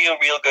real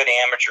good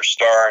amateur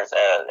star.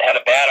 Had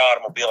a bad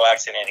automobile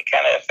accident. It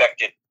kind of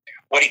affected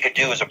what he could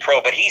do as a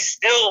pro, but he's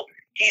still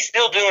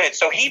doing it.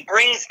 So he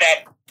brings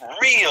that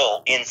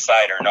real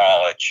insider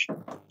knowledge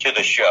to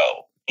the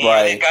show.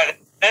 Right.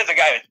 There's a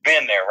guy that's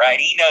been there, right?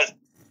 He knows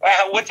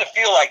what's it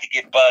feel like to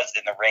get buzzed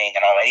in the ring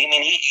and all that.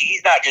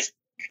 He's not just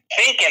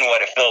thinking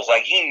what it feels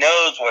like. He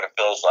knows what it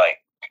feels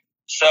like.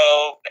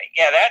 So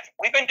yeah,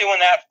 we've been doing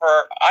that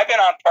I've been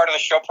on part of the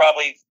show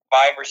probably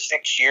 5 or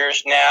 6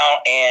 years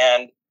now,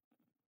 and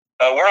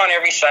we're on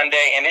every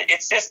Sunday, and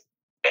it's just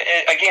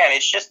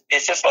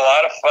a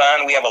lot of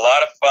fun. We have a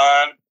lot of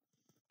fun.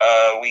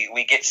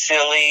 We get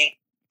silly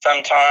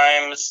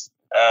sometimes,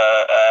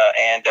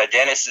 and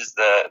Dennis is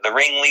the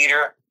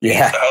ringleader.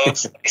 Yeah. He's the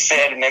host, like I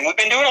said, and then we've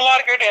been doing a lot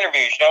of good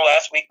interviews.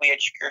 Last week we had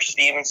Shakur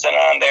Stevenson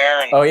on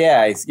there. And,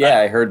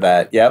 I heard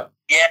that. Yep.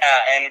 Yeah,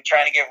 and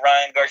trying to get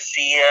Ryan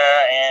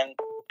Garcia, and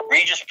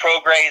Regis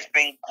Prograis has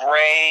been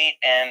great,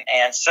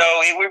 and so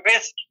we're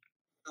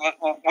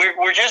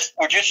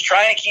just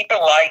trying to keep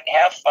it light,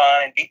 have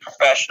fun, and be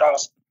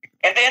professionals.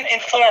 And then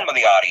inform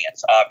the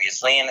audience,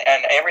 obviously. And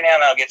every now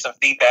and then I'll get some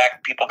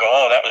feedback. People go,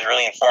 oh, that was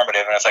really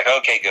informative. And it's like,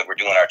 okay, good. We're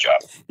doing our job.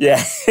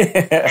 Yeah.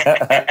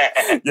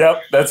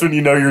 Yep. That's when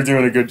you know you're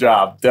doing a good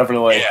job.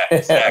 Definitely. Yeah,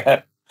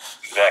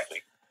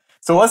 exactly.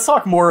 So let's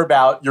talk more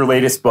about your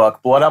latest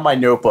book, Blood on My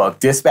Notebook,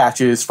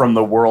 Dispatches from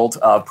the World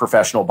of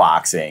Professional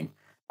Boxing.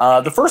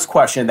 The first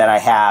question that I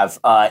have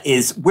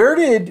is, where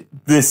did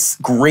this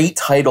great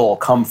title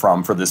come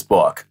from for this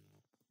book?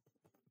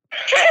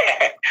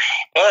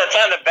 Well, it's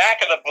on the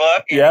back of the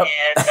book, yep.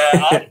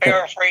 And I'll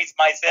paraphrase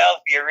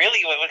myself here.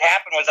 Really, what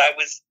happened was I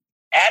was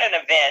at an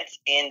event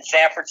in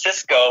San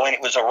Francisco, and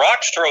it was a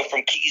rock's throw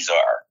from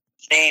Kezar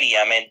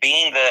Stadium. And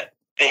being the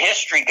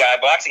history guy,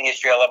 boxing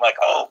history, I'm like,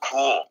 oh,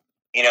 cool.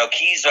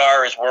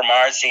 Kezar is where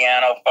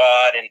Marciano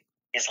fought in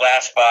his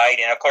last fight.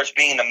 And, of course,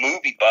 being the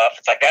movie buff,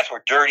 it's like that's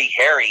where Dirty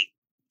Harry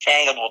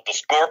tangled with the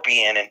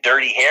Scorpion and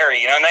Dirty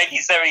Harry,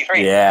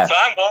 1973. Yeah. So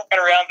I'm walking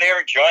around there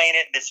enjoying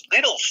it. And this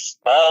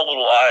small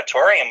little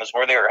auditorium was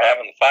where they were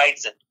having the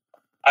fights. And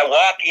I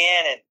walk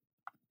in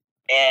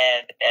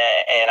and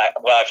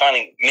I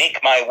finally make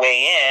my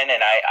way in,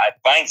 and I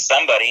find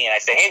somebody and I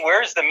say, hey,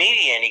 where's the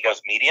media? And he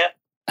goes, media?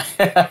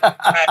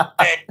 I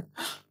said,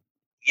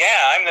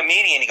 yeah, I'm the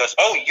media. And he goes,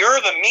 oh,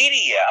 you're the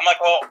media. I'm like,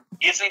 well,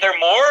 isn't there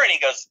more? And he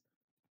goes,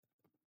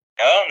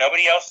 no,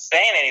 nobody else is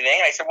saying anything.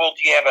 And I said, well,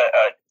 do you have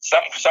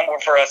somewhere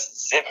for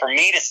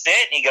me to sit?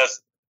 And he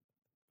goes,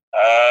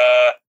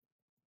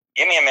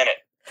 give me a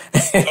minute.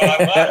 So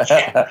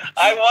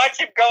I watch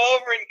him go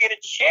over and get a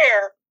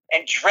chair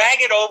and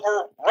drag it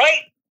over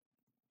right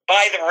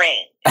by the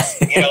ring.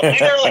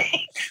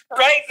 Literally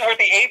right where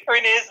the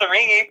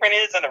ring apron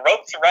is, and the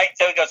ropes are right.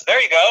 So he goes,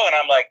 there you go. And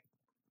I'm like,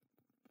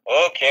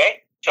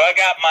 okay. So I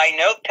got my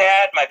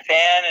notepad, my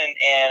pen,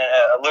 and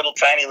a little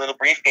tiny little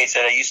briefcase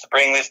that I used to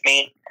bring with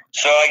me.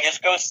 So I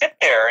just go sit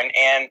there,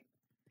 and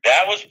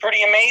that was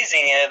pretty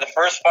amazing. The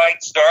first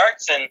fight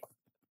starts, and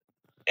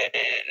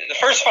the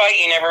first fight,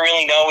 you never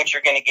really know what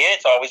you're going to get.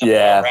 It's always a full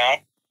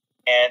round.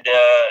 And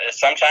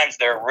sometimes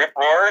they're rip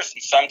roars,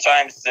 and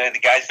sometimes the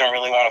guys don't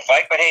really want to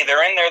fight. But, hey,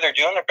 they're in there. They're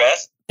doing their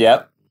best.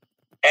 Yep.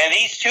 And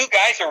these two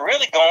guys are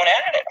really going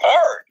at it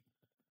hard.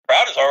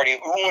 Crowd is already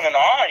oohing and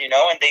on, and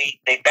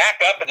they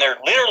back up, and they're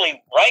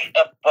literally right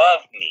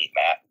above me,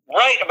 Matt.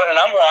 Right above, and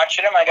I'm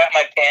watching them. I got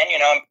my pen,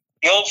 I'm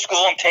the old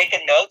school. I'm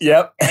taking notes.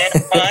 Yep. And then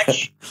a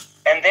punch,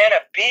 and then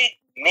a big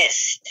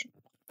mist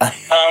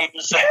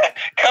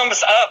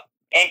comes up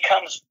and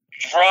comes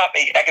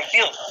dropping. I can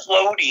feel it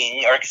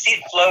floating, or I can see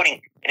it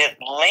floating, and it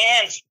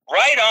lands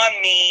right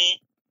on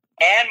me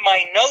and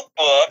my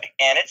notebook,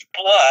 and it's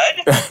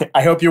blood.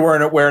 I hope you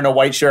weren't wearing a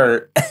white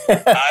shirt. I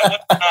was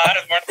not. I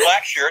was wearing a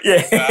black shirt.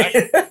 Yeah.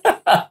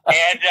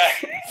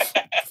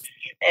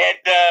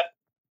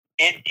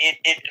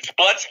 It's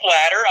blood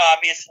splatter,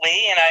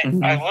 obviously,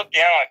 and I looked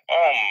down like,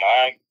 oh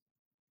my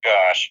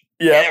gosh.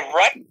 Yeah. And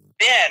right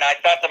then I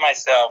thought to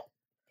myself,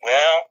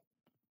 well,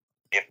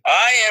 if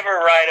I ever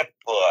write a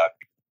book,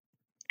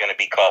 it's going to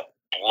be called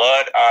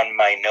Blood on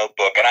My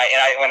Notebook. And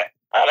I went,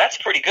 oh, that's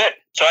pretty good.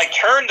 So I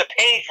turned the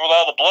page with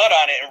all the blood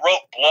on it and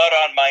wrote Blood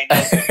on My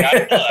Notebook.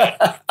 Not blood,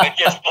 but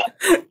just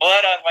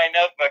blood on my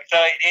notebook.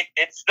 So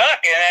it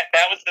stuck, and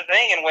that was the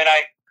thing. And when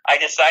I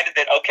decided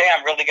that, okay,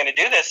 I'm really going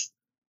to do this,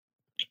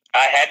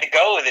 I had to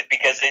go with it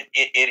because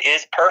it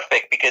is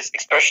perfect. Because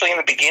especially in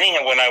the beginning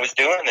of when I was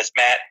doing this,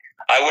 Matt,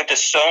 I went to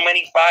so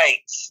many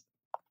fights,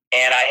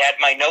 and I had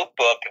my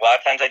notebook. A lot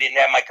of times I didn't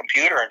have my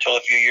computer until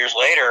a few years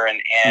later,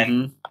 and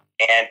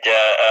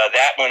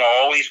that one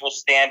always will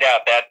stand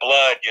out. That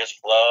blood just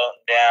flowed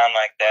down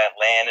like that,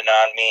 landing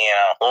on me,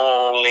 and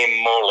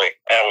holy moly,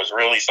 that was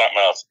really something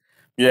else.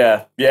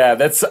 Yeah,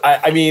 that's,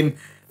 I mean,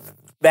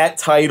 that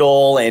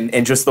title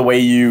and just the way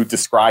you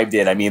described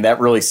it, I mean, that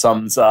really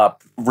sums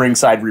up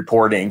ringside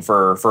reporting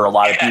for a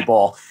lot of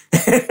people.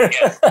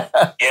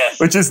 Yes.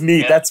 Which is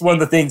neat. Yes. That's one of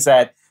the things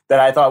that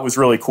I thought was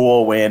really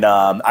cool when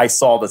I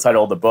saw the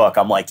title of the book.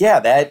 I'm like, yeah,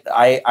 that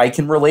I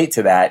can relate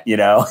to that,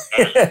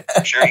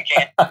 I'm sure you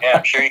can. Yeah,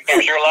 I'm sure you can.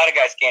 I'm sure a lot of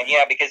guys can.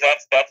 Yeah, because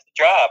that's the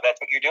job. That's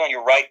what you're doing.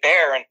 You're right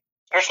there, and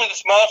especially the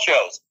small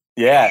shows.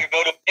 Yeah. You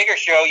go to a bigger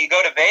show. You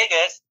go to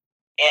Vegas,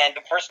 and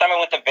the first time I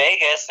went to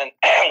Vegas and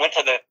went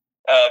to the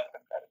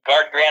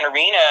Guard Grand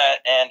Arena,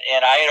 and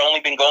I had only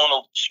been going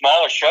to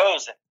smaller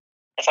shows.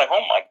 It's like,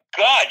 oh my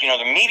God,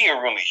 the media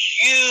room is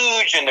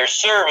huge, and they're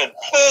serving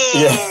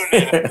food,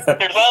 and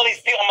there's all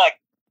these people. I'm like,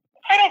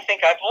 I don't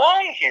think I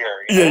belong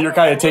here. You're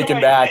kind of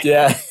taken back.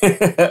 Yeah. You know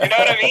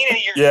what I mean? And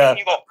and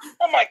you go,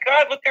 oh my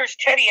God, look, there's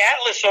Teddy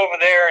Atlas over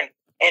there, and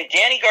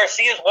Danny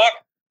Garcia's walking.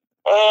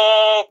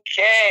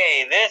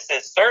 Okay, this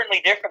is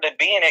certainly different than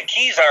being at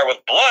Kezar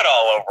with blood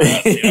all over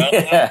us.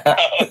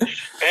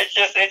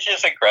 It's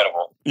just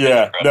incredible.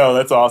 Yeah, no,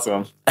 that's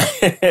awesome.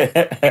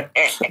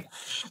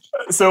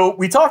 So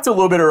we talked a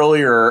little bit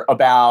earlier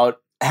about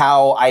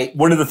how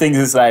one of the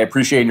things that I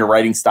appreciate in your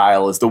writing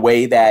style is the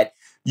way that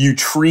you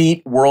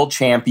treat world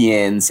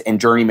champions and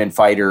journeyman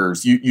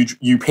fighters.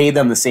 You pay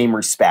them the same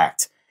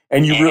respect,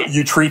 and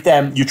you treat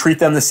them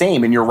the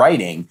same in your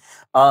writing.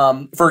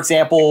 For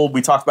example,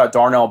 we talked about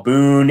Darnell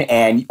Boone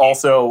and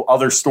also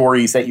other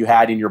stories that you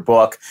had in your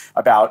book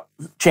about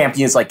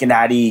champions like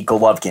Gennady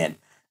Golovkin.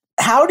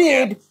 How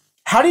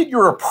did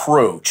your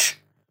approach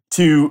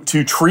to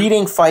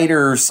treating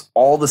fighters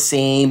all the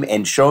same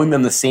and showing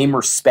them the same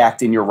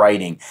respect in your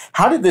writing,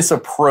 how did this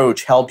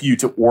approach help you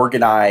to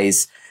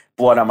organize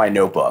Blood on My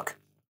Notebook?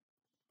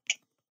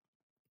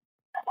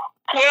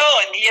 Well,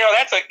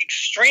 that's an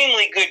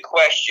extremely good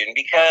question,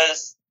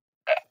 because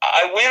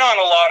I went on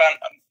a lot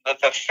on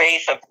the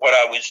faith of what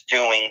I was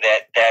doing,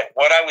 that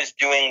what I was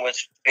doing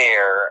was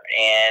fair,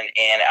 and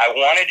I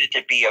wanted it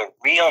to be a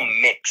real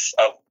mix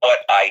of what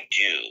I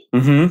do.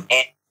 Mm-hmm.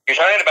 And you're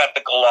talking about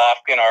the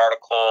Golovkin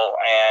article,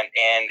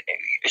 and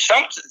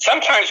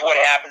sometimes what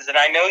happens, and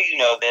I know you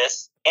know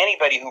this,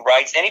 anybody who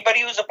writes,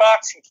 anybody who's a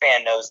boxing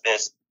fan knows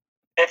this,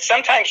 that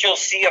sometimes you'll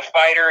see a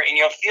fighter and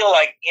you'll feel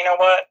like, you know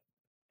what,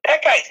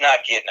 that guy's not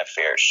getting a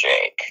fair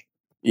shake.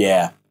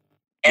 Yeah.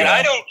 And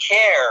I don't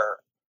care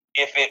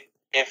if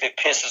it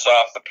pisses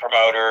off the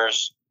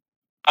promoters.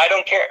 I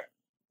don't care.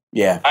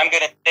 Yeah. I'm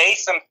going to say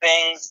some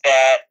things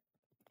that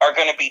are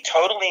going to be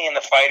totally in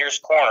the fighter's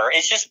corner.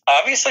 It's just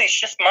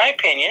my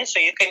opinion, so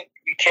you can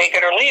take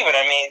it or leave it.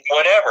 I mean,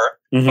 whatever.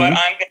 Mm-hmm. But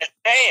I'm going to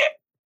say it.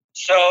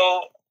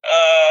 So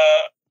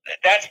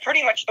that's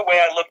pretty much the way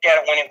I looked at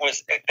it when it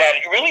was that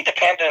it really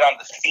depended on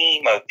the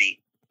theme of the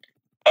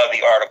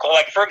article.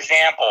 Like, for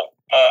example,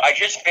 I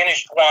just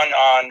finished one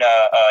on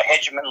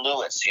Hedgeman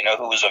Lewis,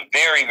 who was a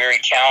very, very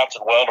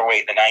talented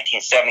welterweight in the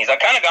 1970s. I've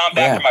kind of gone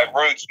back to my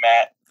roots,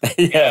 Matt.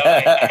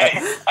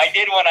 I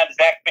did one on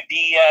Zach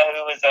Padilla,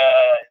 who was a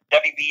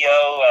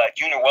WBO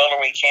junior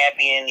welterweight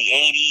champion in the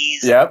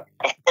 80s. Yep.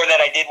 Before that,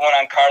 I did one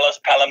on Carlos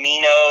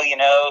Palomino,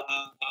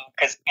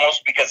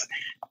 because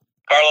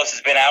Carlos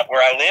has been out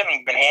where I live and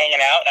we've been hanging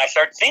out, and I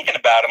started thinking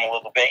about him a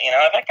little bit.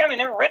 I've kind of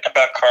never written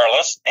about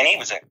Carlos, and he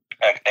was an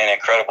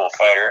incredible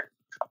fighter.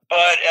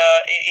 But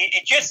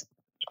it just,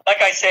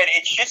 like I said,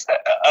 it's just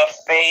a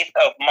faith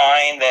of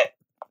mine that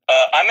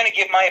I'm going to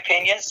give my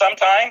opinion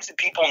sometimes, and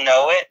people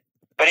know it.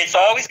 But it's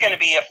always going to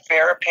be a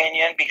fair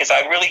opinion, because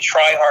I really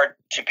try hard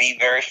to be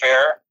very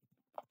fair,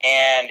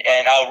 and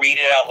I'll read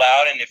it out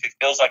loud. And if it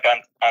feels like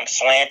I'm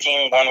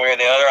slanting one way or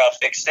the other, I'll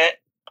fix it.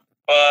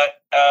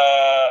 But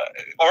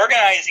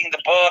organizing the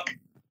book,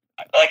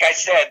 like I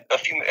said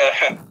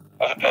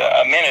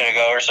a minute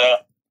ago or so,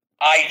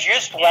 I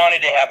just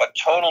wanted to have a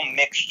total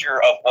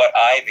mixture of what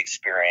I've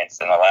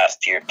experienced in the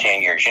last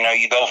 10 years.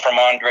 You go from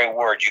Andre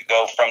Ward, you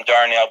go from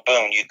Darnell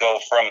Boone, you go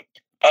from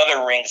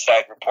other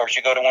ringside reports.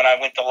 You go to when I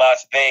went to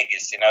Las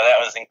Vegas. That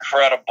was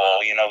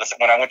incredible.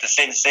 When I went to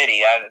Sin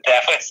City,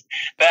 that was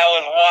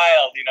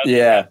wild.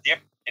 Yeah.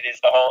 It is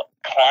the whole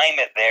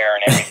climate there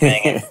and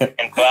everything,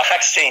 and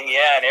boxing,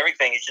 and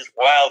everything is just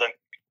wild.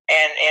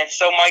 And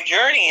so my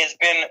journey has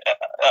been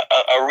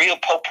a real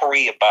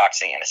potpourri of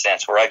boxing, in a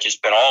sense, where I've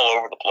just been all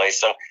over the place.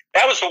 So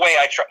that was the way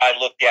I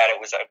looked at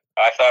it.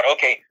 I thought,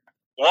 okay,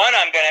 one,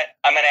 I'm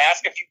gonna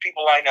ask a few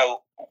people I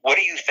know, what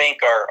do you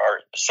think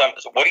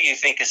what do you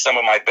think is some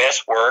of my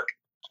best work,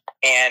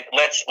 and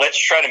let's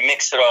try to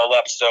mix it all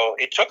up. So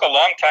it took a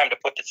long time to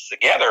put this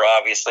together,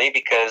 obviously,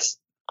 because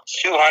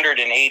it's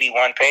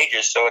 281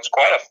 pages, so it's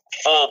quite a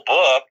full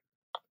book.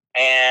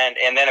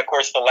 And then, of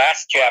course, the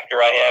last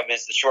chapter I have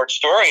is the short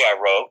story I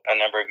wrote a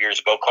number of years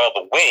ago called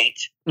The Wait,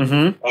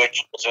 mm-hmm.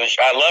 which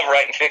I love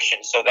writing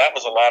fiction, so that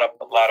was a lot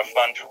of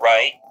fun to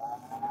write.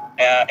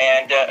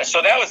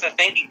 So that was the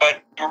thinking.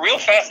 But real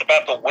fast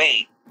about The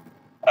Wait,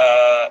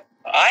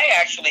 I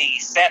actually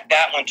sent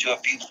that one to a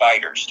few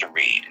fighters to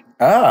read.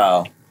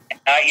 Oh.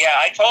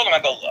 I told them, I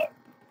go, look,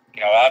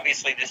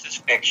 obviously this is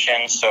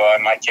fiction, so I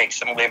might take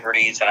some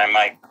liberties and I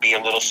might be a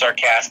little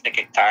sarcastic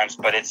at times,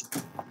 but it's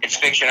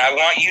fiction. I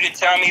want you to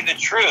tell me the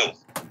truth.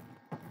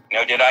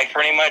 Did I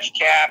pretty much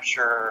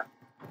capture?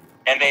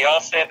 And they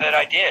all said that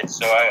I did.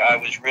 So I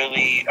was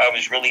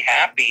really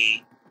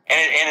happy.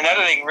 And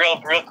another thing,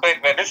 real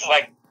quick, man, this is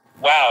like,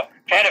 wow.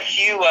 I've had a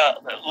few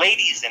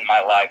ladies in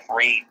my life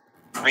read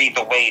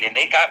The Wait, and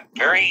they got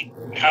very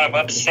kind of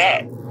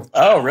upset.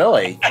 Oh,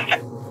 really?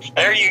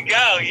 There you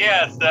go.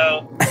 Yeah.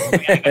 So,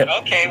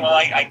 okay. Well,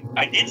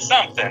 I did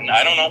something.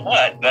 I don't know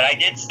what, but I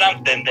did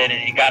something that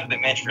it got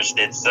them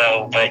interested.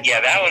 So, but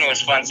yeah, that one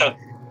was fun. So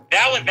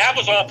that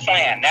was all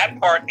planned. That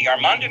part, the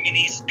Armando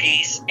Muniz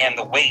piece and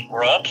The Wait,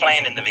 were all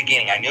planned in the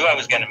beginning. I knew I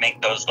was going to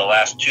make those the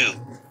last two.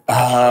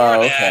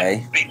 Oh,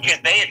 okay. Because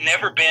they had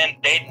never been,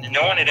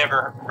 no one had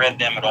ever read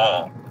them at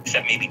all,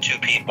 except maybe 2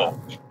 people.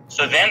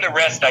 So then the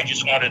rest, I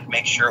just wanted to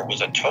make sure it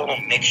was a total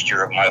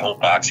mixture of my whole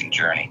boxing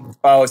journey.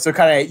 Oh, so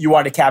kind of you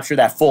wanted to capture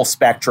that full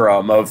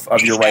spectrum of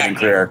your writing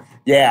career.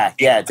 Yeah,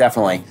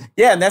 definitely.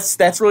 Yeah, and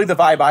that's really the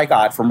vibe I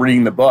got from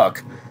reading the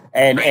book.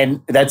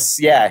 And that's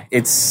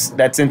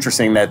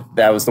interesting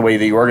that was the way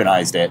that you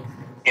organized it.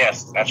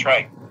 Yes, that's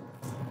right.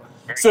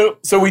 So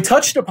we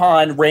touched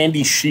upon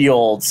Randy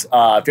Shields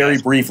very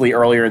briefly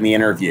earlier in the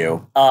interview.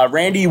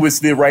 Randy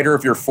was the writer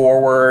of your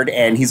foreword,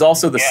 and he's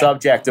also the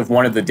subject of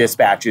one of the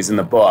dispatches in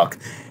the book.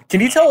 Can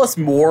you tell us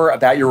more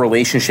about your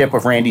relationship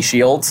with Randy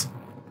Shields?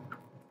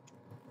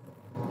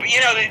 You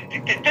know,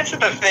 this is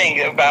the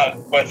thing about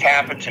what's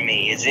happened to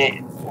me is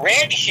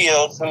Randy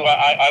Shields, who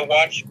I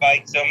watched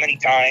fight so many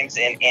times,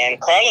 and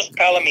Carlos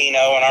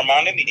Palomino and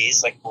Armando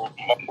Mediz, like who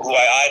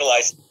I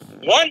idolized.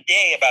 One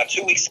day, about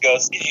 2 weeks ago,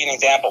 to give you an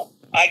example,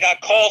 I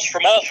got calls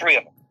from all 3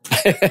 of them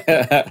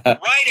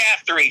right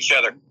after each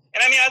other.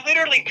 And I mean, I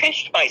literally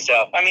pinched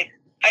myself. I mean,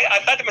 I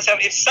thought to myself,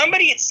 if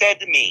somebody had said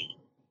to me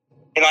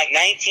in like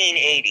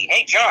 1980,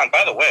 hey, John,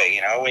 by the way,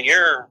 you know, when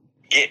you're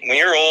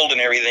old and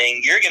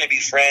everything, you're going to be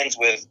friends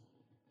with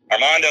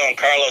Armando and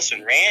Carlos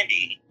and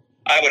Randy,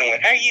 I would have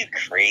went, are you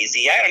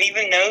crazy? I don't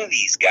even know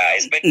these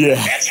guys. But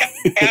that's how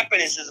it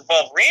happened is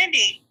evolved.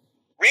 Randy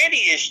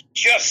is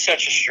just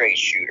such a straight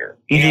shooter.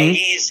 You know,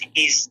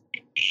 he's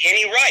and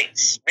he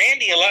writes.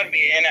 Randy, a lot of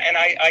me, and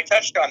I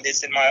touched on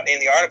this in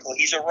the article.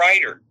 He's a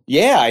writer.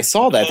 Yeah, I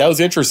saw that. That was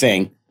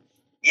interesting.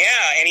 Yeah,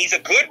 and he's a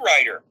good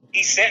writer.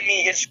 He sent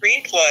me his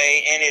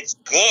screenplay, and it's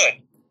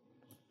good.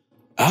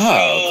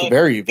 Oh, so,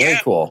 very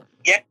cool.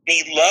 Yeah,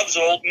 he loves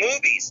old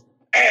movies.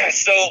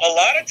 So a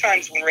lot of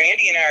times when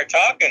Randy and I are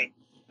talking,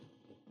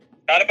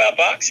 not about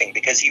boxing,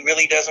 because he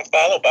really doesn't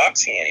follow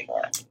boxing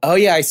anymore. Oh,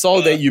 yeah, I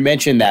saw that you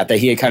mentioned that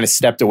he had kind of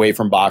stepped away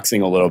from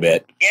boxing a little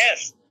bit.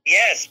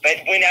 Yes, but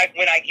when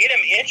I get him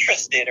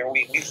interested, or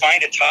we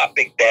find a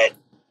topic that,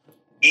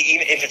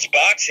 even if it's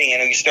boxing,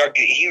 and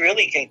he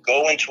really can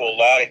go into a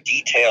lot of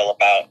detail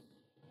about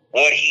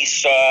what he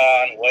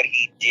saw and what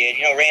he did.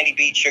 You know, Randy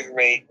beat Sugar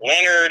Ray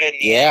Leonard in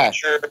the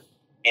amateur,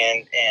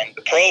 and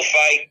the pro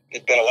fight.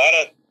 There's been a lot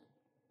of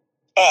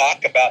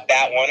talk about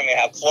that one. I mean,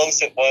 how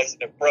close it was in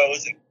the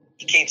pros, and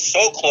he came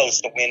so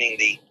close to winning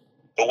the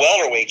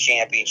welterweight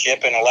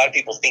championship, and a lot of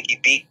people think he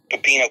beat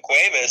Pepino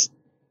Cuevas.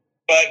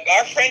 But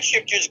our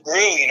friendship just grew.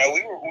 You know,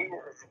 we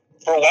were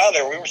for a while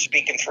there. We were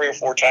speaking 3 or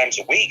 4 times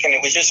a week, and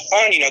it was just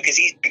fun. You know, because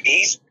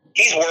he's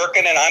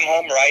working and I'm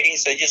home writing,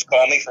 so he just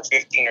call me for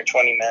 15 or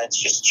 20 minutes,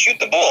 just shoot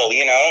the bull.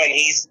 You know, and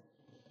he's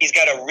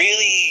got a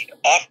really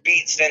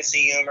offbeat sense of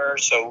humor.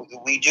 So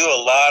we do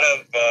a lot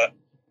of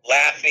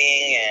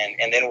laughing,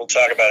 and then we'll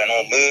talk about an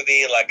old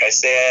movie, like I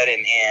said,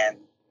 and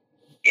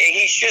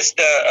he's just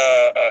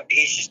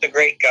a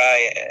great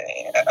guy.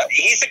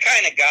 He's the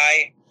kind of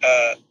guy,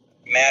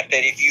 Matt,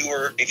 that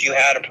if you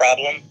had a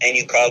problem and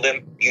you called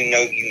him, you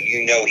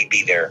know he'd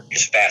be there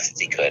as fast as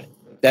he could.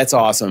 That's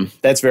awesome.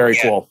 That's very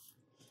cool.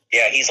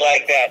 Yeah, he's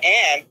like that.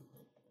 And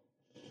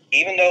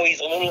even though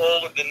he's a little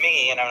older than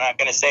me, and I'm not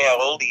going to say how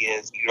old he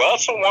is, you'd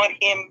also want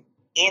him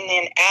in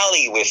an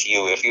alley with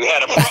you if you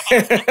had a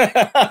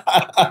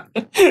problem.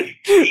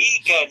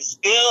 He can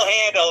still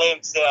handle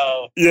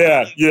himself.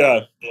 Yeah.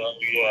 You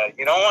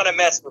don't want to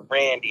mess with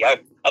Randy.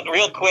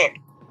 Real quick,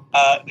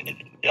 a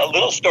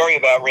little story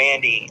about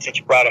Randy, since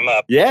you brought him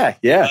up. Yeah.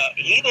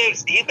 He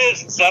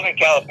lives in Southern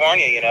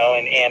California, you know,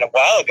 and a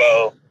while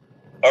ago,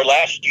 or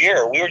last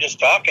year, we were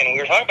talking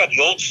about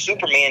the old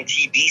Superman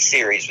TV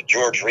series with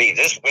George Reeves.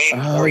 This way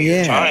before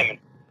your time.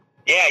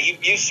 Yeah,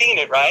 you've seen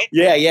it, right?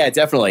 Yeah,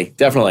 definitely.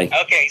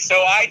 Okay, so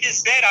I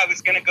just said I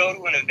was going to go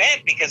to an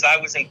event because I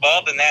was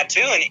involved in that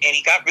too, and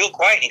he got real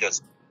quiet, and he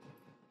goes,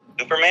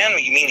 Superman,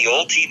 you mean the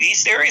old TV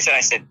series? And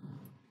I said,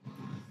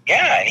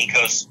 yeah, and he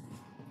goes,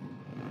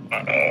 he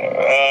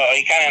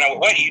kind of,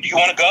 what, do you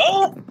want to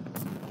go?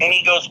 And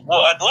he goes,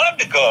 well, I'd love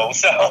to go.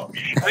 So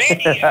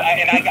Randy,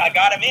 I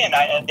got him in.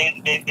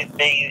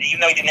 They, even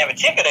though he didn't have a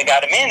ticket, I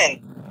got him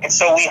in, and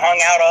so we hung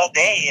out all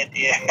day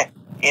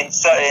in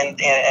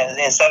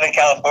Southern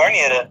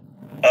California at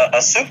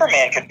a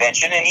Superman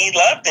convention, and he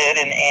loved it.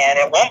 And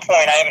at one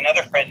point, I have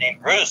another friend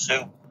named Bruce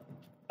who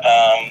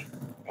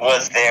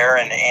was there,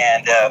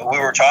 and we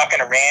were talking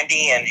to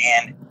Randy,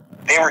 and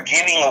they were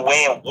giving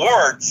away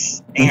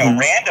awards, you know,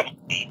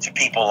 randomly to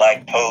people,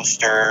 like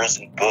posters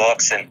and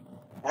books, and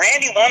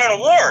Randy won an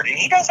award, and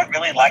he doesn't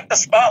really like the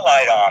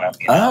spotlight on him.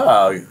 You know?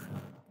 Oh.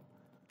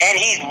 And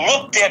he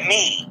looked at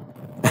me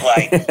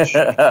like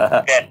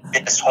that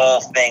this whole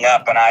thing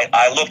up, and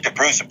I looked at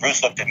Bruce, and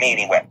Bruce looked at me, and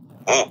he went,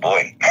 oh,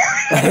 boy.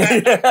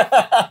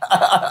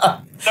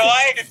 So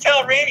I had to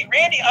tell Randy,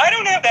 I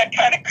don't have that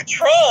kind of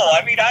control.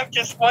 I mean, I'm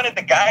just one of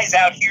the guys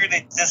out here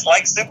that just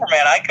like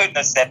Superman. I couldn't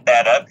have set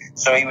that up,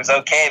 so he was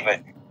okay.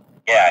 But,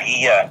 yeah,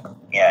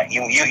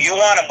 you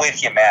want him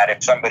with you, Matt,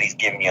 if somebody's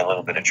giving you a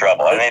little bit of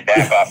trouble. And they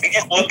back off. You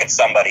just look at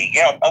somebody.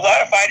 You know, a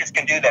lot of fighters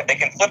can do that. They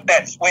can flip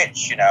that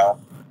switch, you know,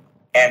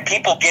 and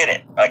people get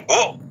it. Like,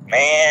 oh,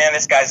 man,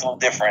 this guy's a little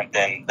different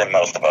than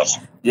most of us.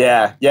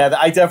 Yeah,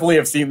 I definitely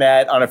have seen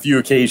that on a few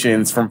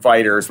occasions from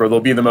fighters where they'll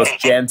be the most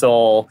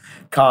gentle,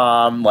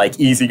 calm, like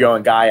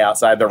easygoing guy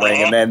outside the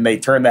ring, and then they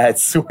turn that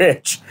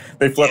switch.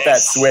 They flip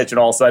that switch, and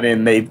all of a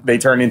sudden they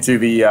turn into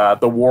the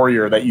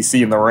warrior that you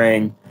see in the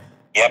ring.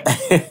 Yep.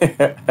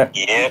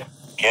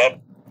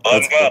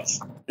 Blood and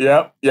guts.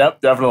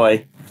 Yep,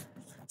 definitely.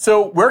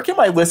 So, where can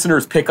my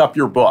listeners pick up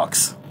your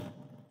books?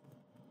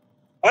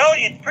 Well,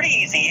 it's pretty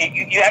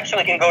easy. You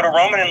actually can go to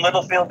Roman and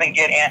Littlefield and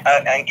get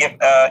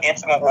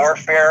Intimate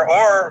Warfare,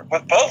 or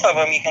with both of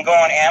them, you can go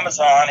on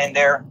Amazon, and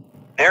they're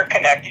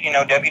connected.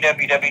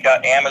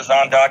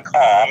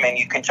 www.amazon.com, and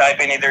you can type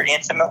in either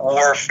Intimate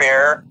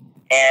Warfare,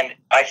 and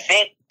I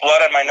think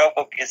Blood on My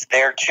Notebook is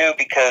there too,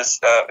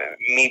 because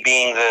me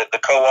being the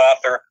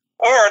co-author,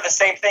 or the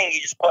same thing. You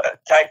just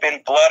type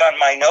in Blood on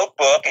My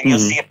Notebook, and you'll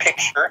see a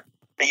picture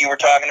that you were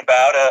talking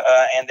about,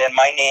 and then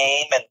my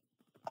name, and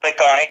click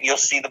on it, and you'll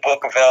see the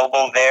book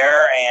available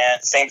there.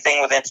 And same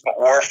thing with Intimate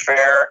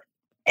Warfare.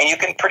 And you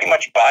can pretty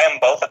much buy them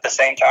both at the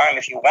same time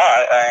if you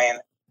want.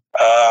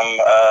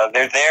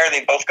 They're there.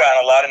 They've both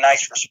gotten a lot of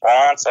nice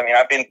response. I mean,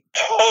 I've been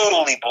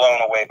totally blown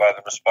away by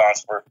the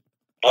response for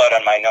Blood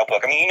on My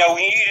Notebook. I mean,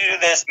 when you do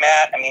this,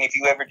 Matt, if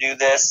you ever do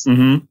this,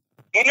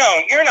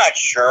 you're not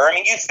sure. I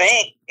mean, you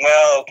think,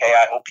 well, okay,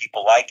 I hope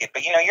people like it,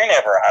 but you're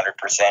never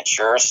 100%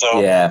 sure.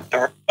 So the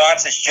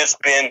response has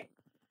just been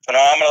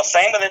phenomenal.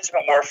 Same with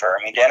Intimate Warfare.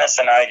 I mean, Dennis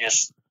and I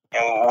just,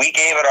 we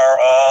gave it our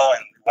all,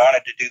 and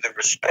wanted to do the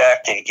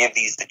respect and give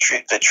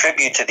the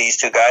tribute to these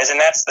two guys. And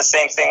that's the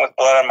same thing with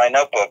Blood on My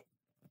Notebook.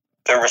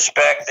 The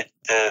respect,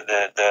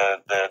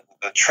 the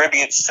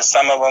tributes to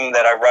some of them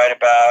that I write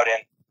about,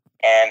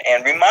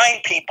 and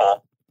remind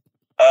people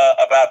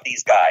about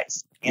these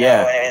guys. You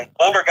know, and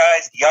older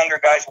guys, younger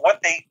guys,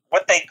 what they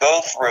go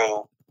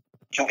through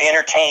to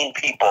entertain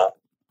people.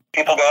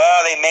 People go,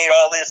 oh, they made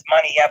all this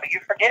money. Yeah, but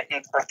you're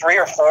forgetting for 3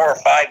 or 4 or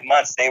 5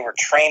 months, they were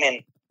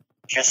training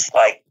just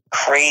like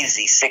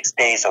crazy 6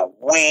 days a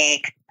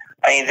week.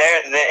 I mean,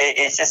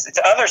 it's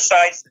other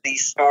sides to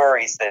these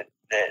stories that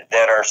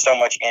are so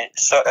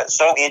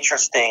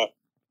interesting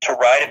to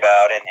write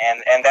about.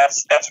 And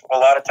that's a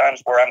lot of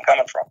times where I'm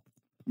coming from.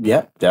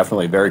 Yep,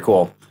 definitely. Very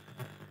cool.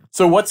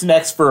 So what's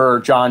next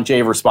for John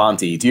J.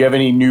 Raspanti? Do you have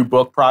any new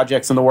book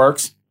projects in the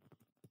works?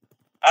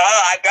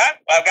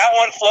 I've got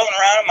one floating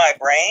around in my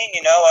brain.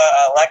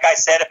 Like I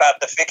said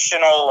about the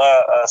fictional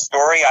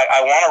story,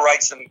 I want to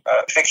write some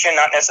fiction,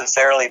 not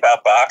necessarily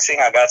about boxing.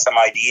 I got some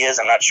ideas.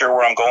 I'm not sure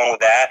where I'm going with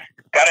that.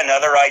 Got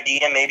another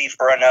idea maybe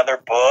for another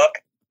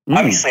book.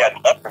 Obviously, I'd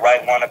love to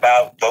write one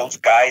about those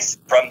guys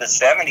from the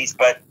 70s,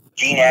 but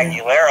Gene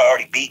Aguilera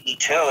already beat me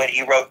to it.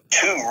 He wrote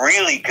 2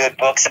 really good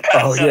books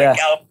about Southern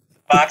California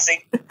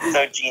boxing.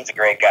 So Gene's a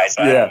great guy,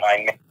 so I don't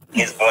mind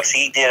his books.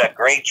 He did a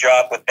great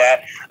job with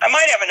that. I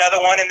might have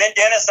another one, and then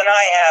Dennis and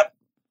I have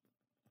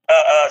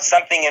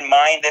something in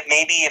mind that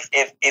maybe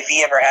if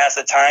he ever has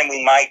the time,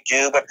 we might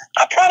do. But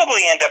I'll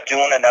probably end up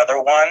doing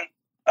another one.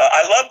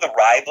 I love the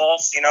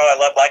rivals. I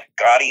love like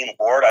Gotti and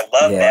Ward. I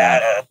love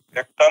that.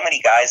 There's so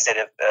many guys that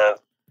have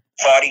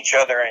fought each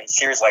other in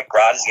series like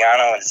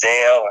Graziano and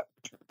Zale,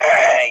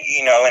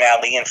 and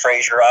Ali and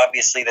Frazier.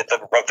 Obviously, that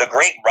the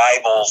great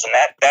rivals, and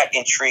that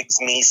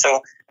intrigues me.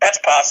 So that's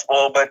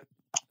possible, but.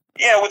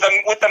 Yeah,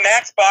 with the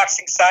Max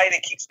Boxing site,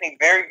 it keeps me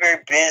very,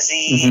 very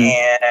busy,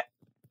 and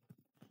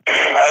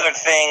other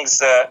things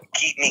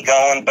keep me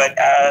going. But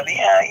I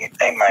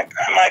might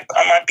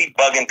be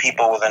bugging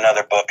people with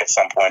another book at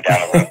some point down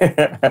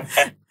the road.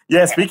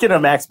 Yeah, speaking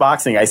of Max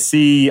Boxing, I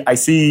see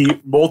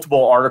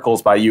multiple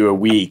articles by you a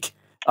week,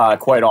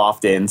 quite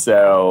often.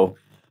 So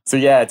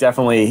yeah,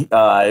 definitely.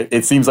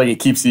 It seems like it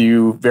keeps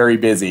you very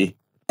busy.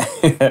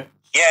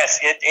 Yes,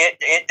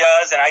 it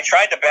does, and I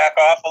tried to back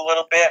off a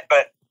little bit,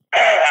 but.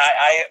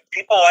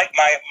 People like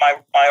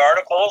my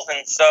articles,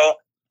 and so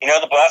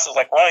the boss was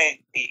like, "Well,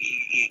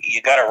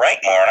 you got to write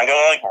more." And I go,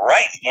 "Like,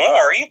 write more?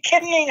 Are you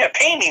kidding me? You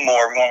pay me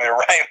more if you want me to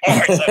write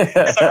more." So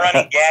it's a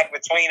running gag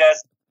between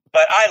us,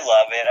 but I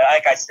love it.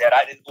 Like I said,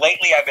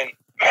 lately I've been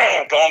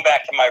going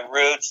back to my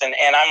roots, and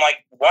I'm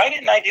like, why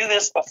didn't I do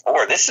this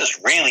before? This is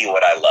really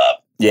what I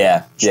love.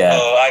 Yeah.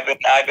 So I've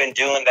been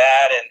doing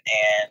that, and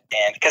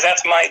because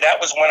that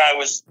was when I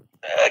was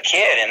a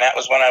kid, and that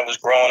was when I was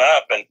growing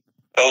up, and.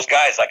 Those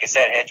guys, like I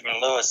said, Hedgeman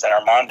Lewis and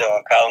Armando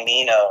and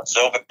Palomino, and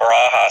Zovic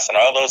Barajas, and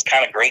all those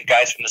kind of great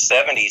guys from the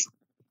 70s,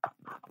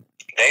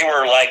 they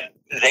were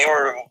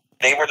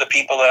the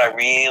people that I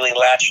really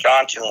latched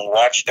onto and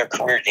watched their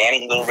career.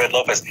 Danny Little Red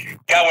Lopez.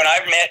 God, when I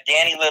met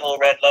Danny Little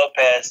Red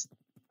Lopez,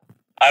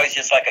 I was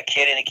just like a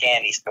kid in a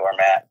candy store,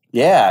 Matt.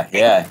 Yeah.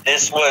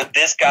 This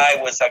guy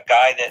was a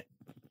guy that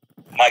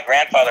my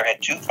grandfather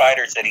had 2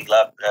 fighters that he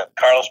loved,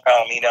 Carlos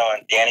Palomino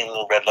and Danny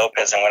Little Red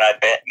Lopez. And when I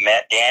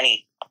met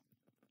Danny,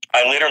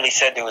 I literally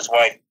said to his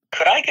wife,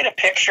 "Could I get a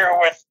picture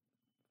with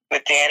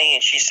Danny?"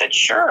 And she said,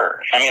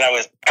 "Sure." I mean, I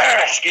was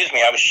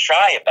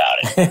shy about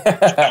it.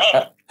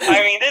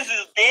 This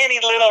is Danny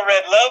Little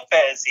Red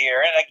Lopez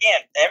here. And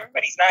again,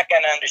 everybody's not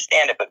going to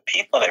understand it, but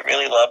people that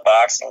really love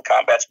boxing,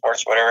 combat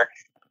sports, whatever,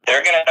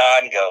 they're going to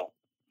nod and go,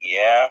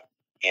 yeah,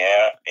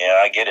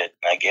 I get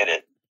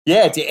it.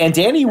 Yeah, and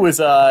Danny was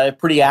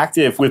pretty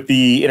active with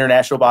the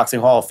International Boxing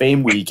Hall of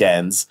Fame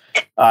weekends,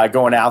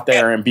 going out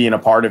there and being a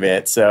part of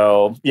it.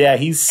 So yeah,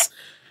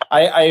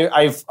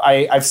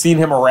 I've seen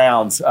him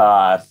around,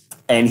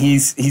 and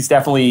he's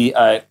definitely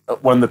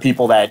one of the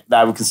people that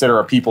I would consider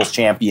a people's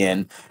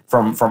champion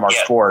from our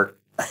sport.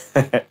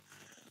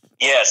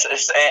 Yes,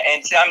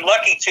 and I'm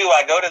lucky too.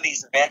 I go to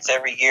these events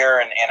every year,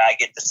 and I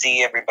get to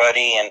see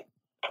everybody. And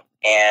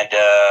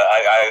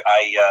I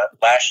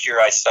last year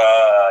I saw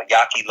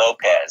Yaki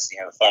Lopez,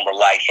 former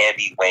light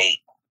heavyweight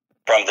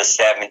from the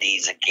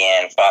 70s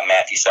again, fought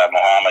Matthew Saad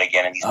Muhammad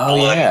again in these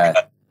bloody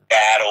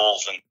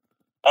battles. And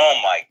oh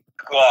my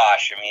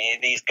gosh, I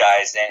mean, these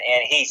guys,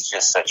 and he's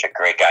just such a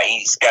great guy.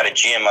 He's got a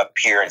gym up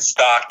here in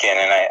Stockton,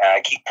 and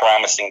I keep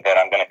promising that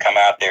I'm going to come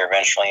out there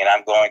eventually, and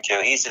I'm going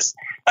to. He's just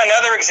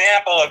another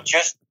example of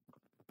just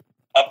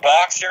a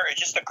boxer,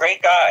 just a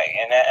great guy.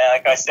 And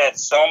like I said,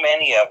 so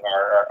many of them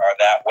are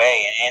that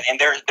way, and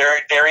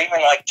they're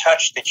even like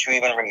touched that you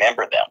even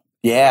remember them.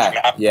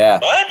 Yeah.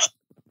 What?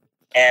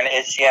 And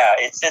it's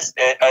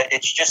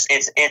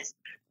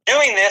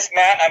doing this,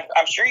 Matt.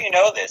 I'm sure you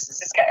know this. It's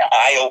just kind of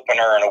eye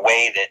opener in a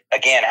way that,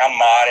 again, how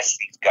modest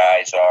these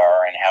guys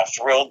are and how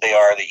thrilled they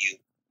are that you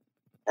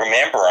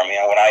remember them.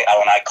 When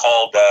I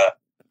called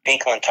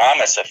Pinklin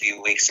Thomas a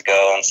few weeks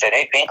ago and said,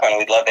 "Hey, Pinklin,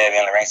 we'd love to have you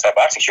on the Ringside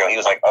Boxing Show," he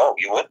was like, "Oh,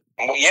 you would?"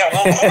 Yeah,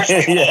 well, of course we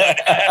would.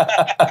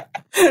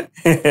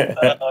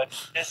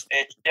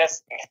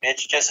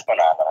 It's just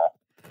phenomenal.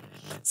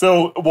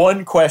 So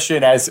one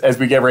question as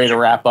we get ready to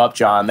wrap up,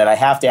 John, that I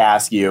have to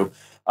ask you.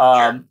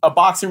 Sure. A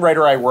boxing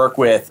writer I work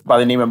with by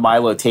the name of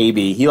Milo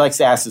Taby, he likes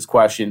to ask this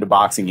question to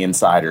boxing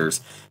insiders.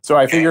 So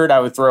I figured I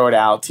would throw it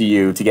out to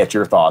you to get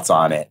your thoughts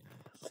on it.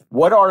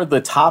 What are the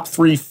top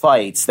 3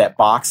 fights that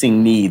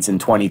boxing needs in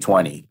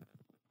 2020?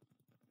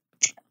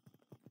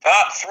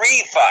 Top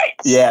 3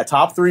 fights? Yeah,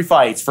 top 3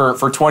 fights for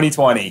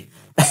 2020.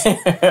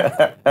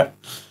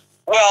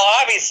 Well,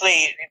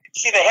 obviously,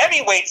 see, the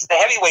heavyweights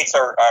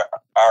are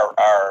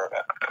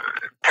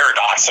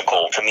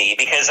paradoxical to me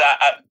because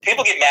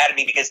people get mad at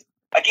me because,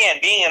 again,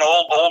 being an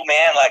old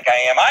man like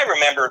I am, I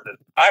remember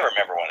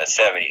when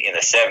in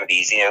the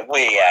 70s,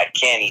 we had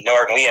Kenny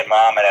Norton, we had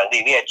Muhammad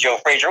Ali, we had Joe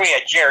Frazier, we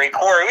had Jerry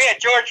Corey, we had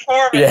George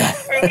Foreman. Yeah.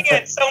 We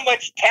had so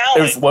much talent.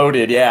 It was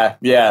loaded, yeah.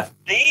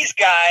 These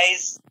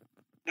guys,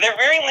 they're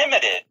very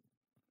limited,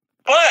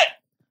 but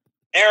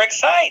they're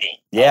exciting.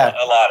 Yeah.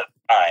 A lot of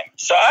the time.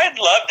 So I'd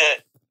love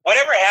to,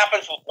 whatever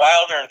happens with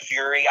Wilder and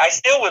Fury, I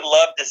still would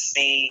love to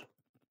see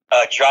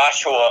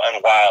Joshua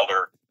and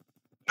Wilder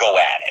go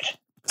at it.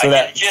 So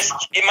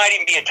it might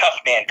even be a tough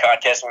man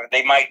contest where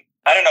they might,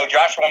 I don't know,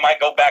 Joshua might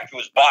go back to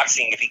his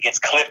boxing if he gets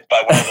clipped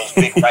by one of those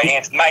big right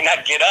hands. He might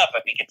not get up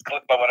if he gets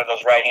clipped by one of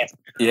those right hands.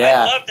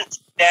 Yeah. I'd love to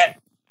see that.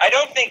 I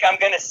don't think I'm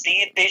going to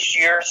see it this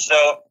year,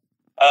 so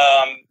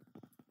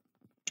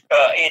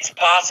it's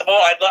possible.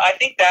 I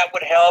think that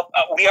would help.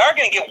 We are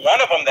going to get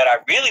one of them that I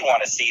really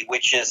want to see,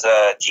 which is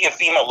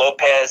Teofimo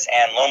Lopez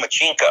and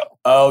Lomachenko.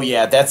 Oh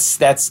yeah, that's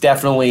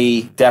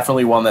definitely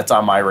one that's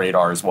on my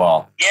radar as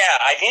well. Yeah,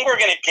 I think we're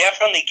going to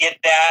definitely get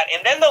that.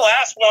 And then the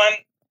last one,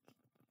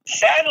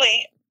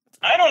 sadly,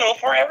 I don't know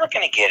if we're ever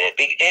going to get it.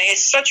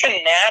 It's such a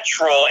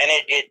natural, and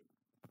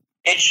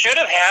it should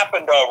have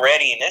happened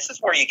already. And this is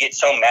where you get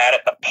so mad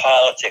at the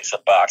politics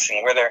of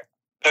boxing, where they're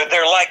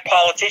like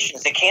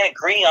politicians. They can't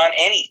agree on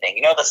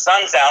anything. The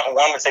sun's out, and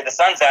one would say the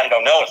sun's out and go,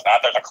 "No, it's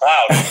not. There's a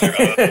cloud."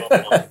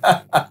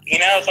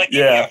 It's like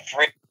you need a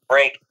free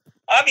break.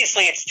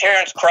 Obviously, it's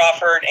Terrence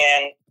Crawford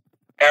and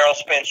Errol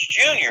Spence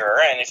Jr.,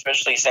 and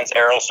especially since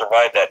Errol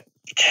survived that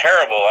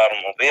terrible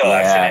automobile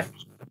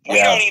accident.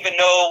 We don't even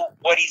know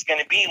what he's going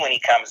to be when he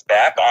comes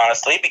back,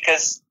 honestly,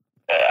 because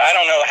I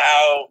don't know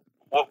how.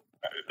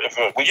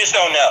 We just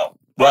don't know.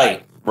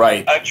 Right.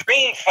 A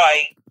dream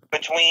fight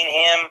between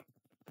him,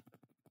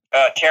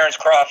 Terrence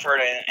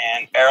Crawford,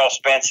 and Errol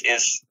Spence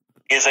is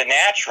a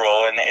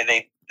natural, and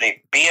they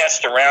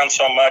BS'd around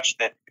so much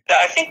that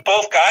I think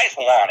both guys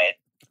want it.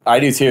 I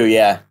do too.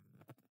 Yeah.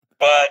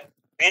 But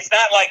it's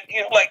not like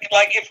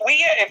if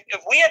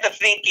we had the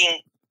thinking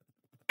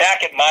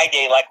back at my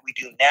day like we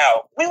do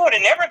now, we would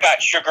have never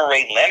got Sugar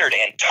Ray Leonard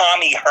and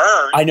Tommy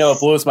Hearns. I know, it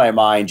blows my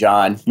mind,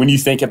 John, when you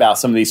think about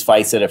some of these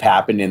fights that have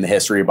happened in the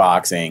history of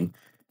boxing.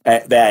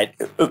 That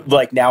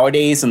like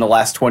nowadays in the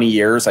last 20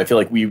 years, I feel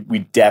like we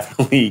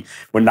definitely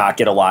would not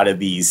get a lot of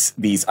these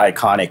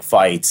iconic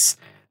fights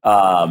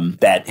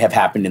that have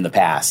happened in the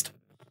past.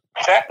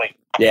 Exactly.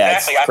 Yeah,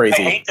 exactly. It's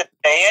crazy. I hate to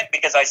say it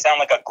because I sound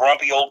like a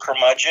grumpy old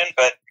curmudgeon,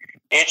 but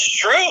it's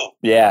true.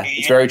 Yeah,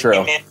 it's very true.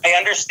 I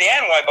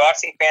understand why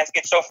boxing fans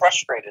get so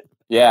frustrated.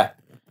 Yeah,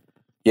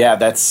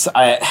 that's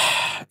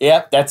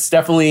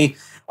definitely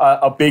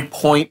a big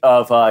point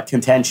of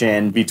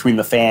contention between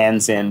the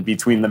fans and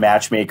between the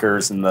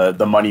matchmakers and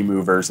the money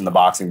movers in the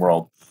boxing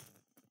world.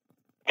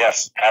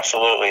 Yes,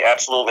 absolutely.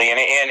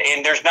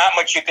 And there's not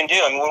much you can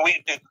do. I mean, when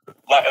we do,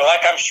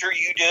 like I'm sure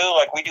you do,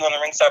 like we do on the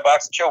Ringside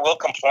Boxing Show, we'll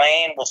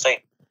complain. We'll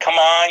say, "Come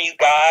on, you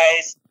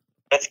guys,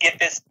 Let's get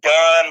this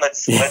done.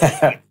 Let's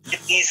get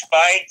these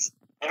fights.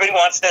 Everybody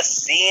wants to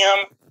see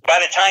them. By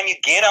the time you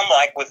get them,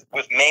 like with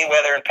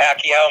Mayweather and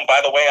Pacquiao, and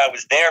by the way, I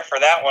was there for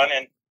that one.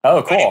 And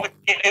oh, cool.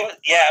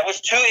 It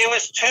was too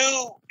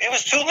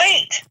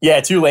late.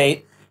 Yeah, too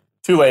late.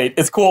 Too late.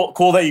 It's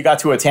cool that you got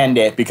to attend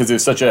it because it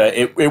was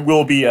it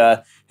will be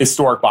a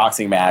historic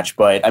boxing match.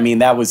 But I mean,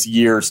 that was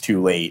years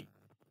too late.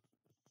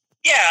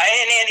 Yeah,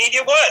 and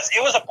it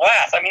was a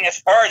blast. I mean, as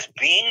far as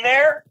being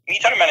there,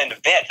 you're talking about an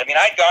event. I mean,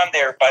 I'd gone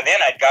there by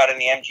then. I'd got in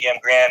the MGM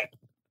Grand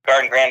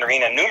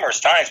Arena numerous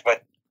times,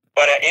 but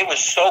it was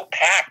so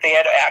packed they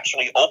had to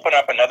actually open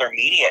up another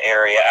media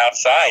area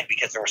outside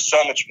because there was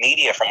so much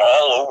media from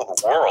all over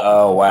the world.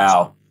 Oh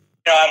wow!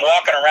 So, I'm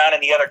walking around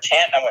in the other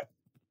tent, and I went,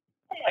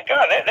 "Oh my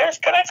God, that's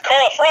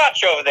Carl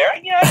Froch over there."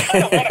 Yeah, I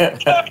kind of want to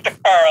talk to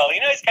Carl.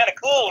 He's kind of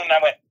cool. And I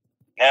went,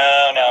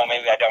 No,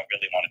 maybe I don't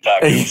really want to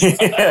talk to him.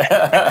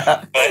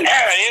 But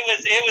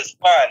it was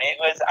fun.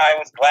 I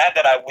was glad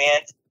that I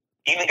went.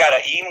 Even got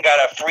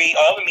a free.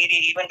 All the media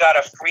even got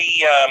a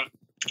free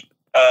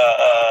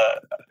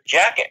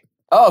jacket.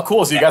 Oh,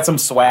 cool! So you got some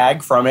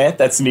swag from it.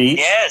 That's neat.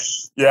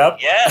 Yes. Yep.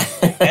 Yes.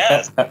 So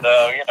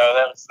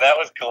that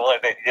was cool.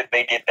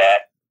 They did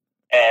that,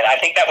 and I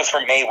think that was for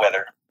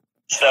Mayweather.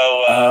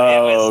 So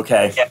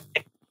okay. Yeah,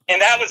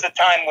 and that was the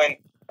time when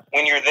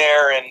you're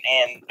there and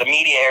the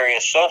media area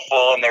is so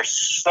full and there's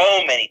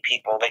so many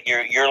people that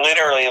you're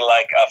literally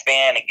like a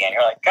fan again.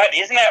 You're like, God,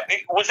 who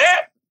was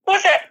that? Who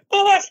was that?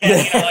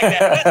 Like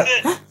that. That's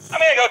it. I'm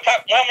gonna go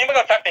talk. Well, maybe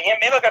I'll go talk to him.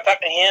 Maybe I'll go talk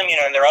to him.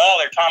 And they're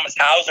Thomas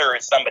Hauser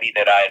is somebody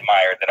that I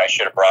admired that I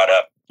should have brought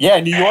up. Yeah,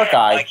 New York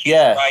guy. Like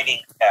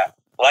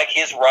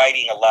his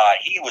writing a lot.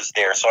 He was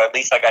there, so at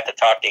least I got to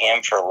talk to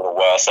him for a little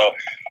while. So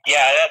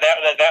yeah, that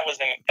was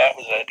an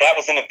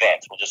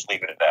event. We'll just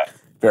leave it at that.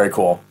 Very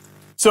cool.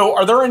 So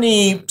are there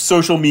any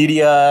social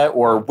media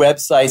or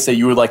websites that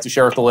you would like to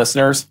share with the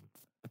listeners?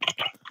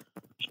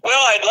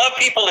 Well, I'd love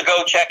people to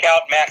go check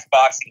out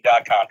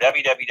maxboxing.com,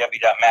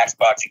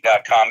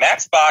 www.maxboxing.com.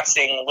 Max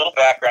Boxing, a little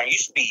background,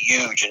 used to be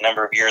huge a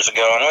number of years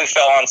ago, and we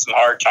fell on some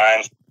hard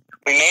times.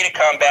 We made a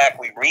comeback.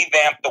 We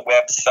revamped the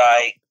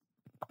website.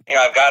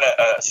 I've got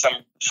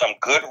some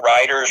good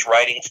writers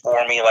writing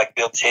for me, like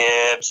Bill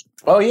Tibbs.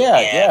 Oh,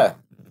 yeah.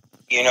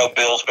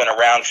 Bill's been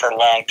around for a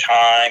long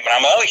time, and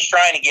I'm always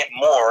trying to get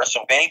more.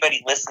 So if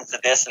anybody listens to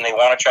this and they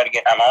want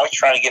to I'm always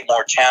trying to get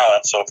more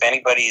talent. So if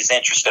anybody is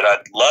interested,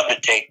 I'd love to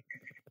take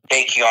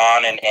you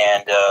on and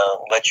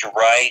let you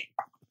write.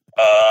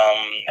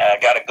 I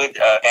got a good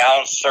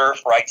Alan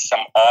Surf writes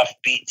some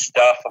offbeat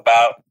stuff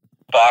about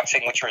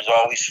boxing, which was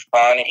always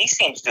fun, and he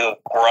seems to have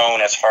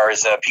grown as far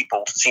as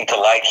people seem to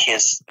like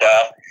his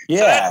stuff.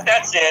 Yeah, so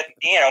that's it.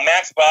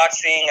 Max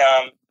Boxing.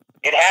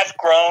 It has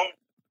grown.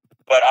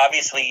 But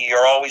obviously,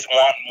 you're always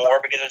wanting more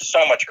because there's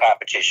so much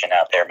competition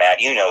out there,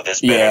 Matt. You know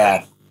this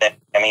better than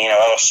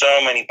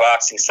so many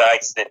boxing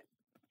sites that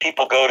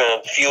people go to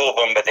a few of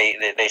them, but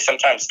they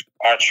sometimes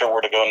aren't sure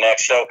where to go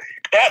next. So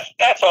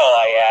that's all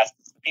I ask.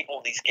 People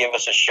at least give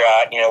us a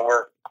shot.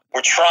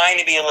 We're trying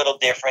to be a little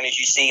different. As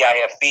you see, I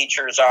have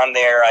features on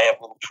there. I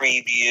have little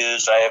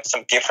previews. I have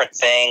some different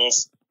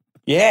things.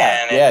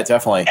 Yeah,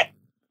 definitely.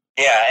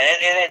 Yeah,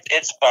 and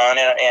it's fun,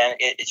 and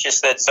it's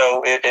just that.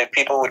 So if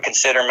people would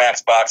consider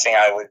Max Boxing,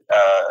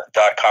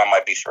 .com,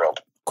 I'd be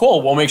thrilled.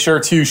 Cool. We'll make sure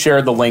to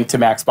share the link to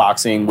Max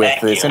Boxing with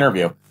this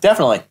interview.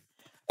 Definitely.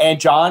 And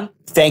John,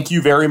 thank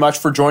you very much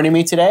for joining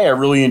me today. I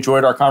really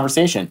enjoyed our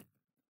conversation.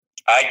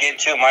 I did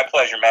too. My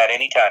pleasure, Matt.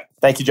 Anytime.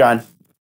 Thank you, John.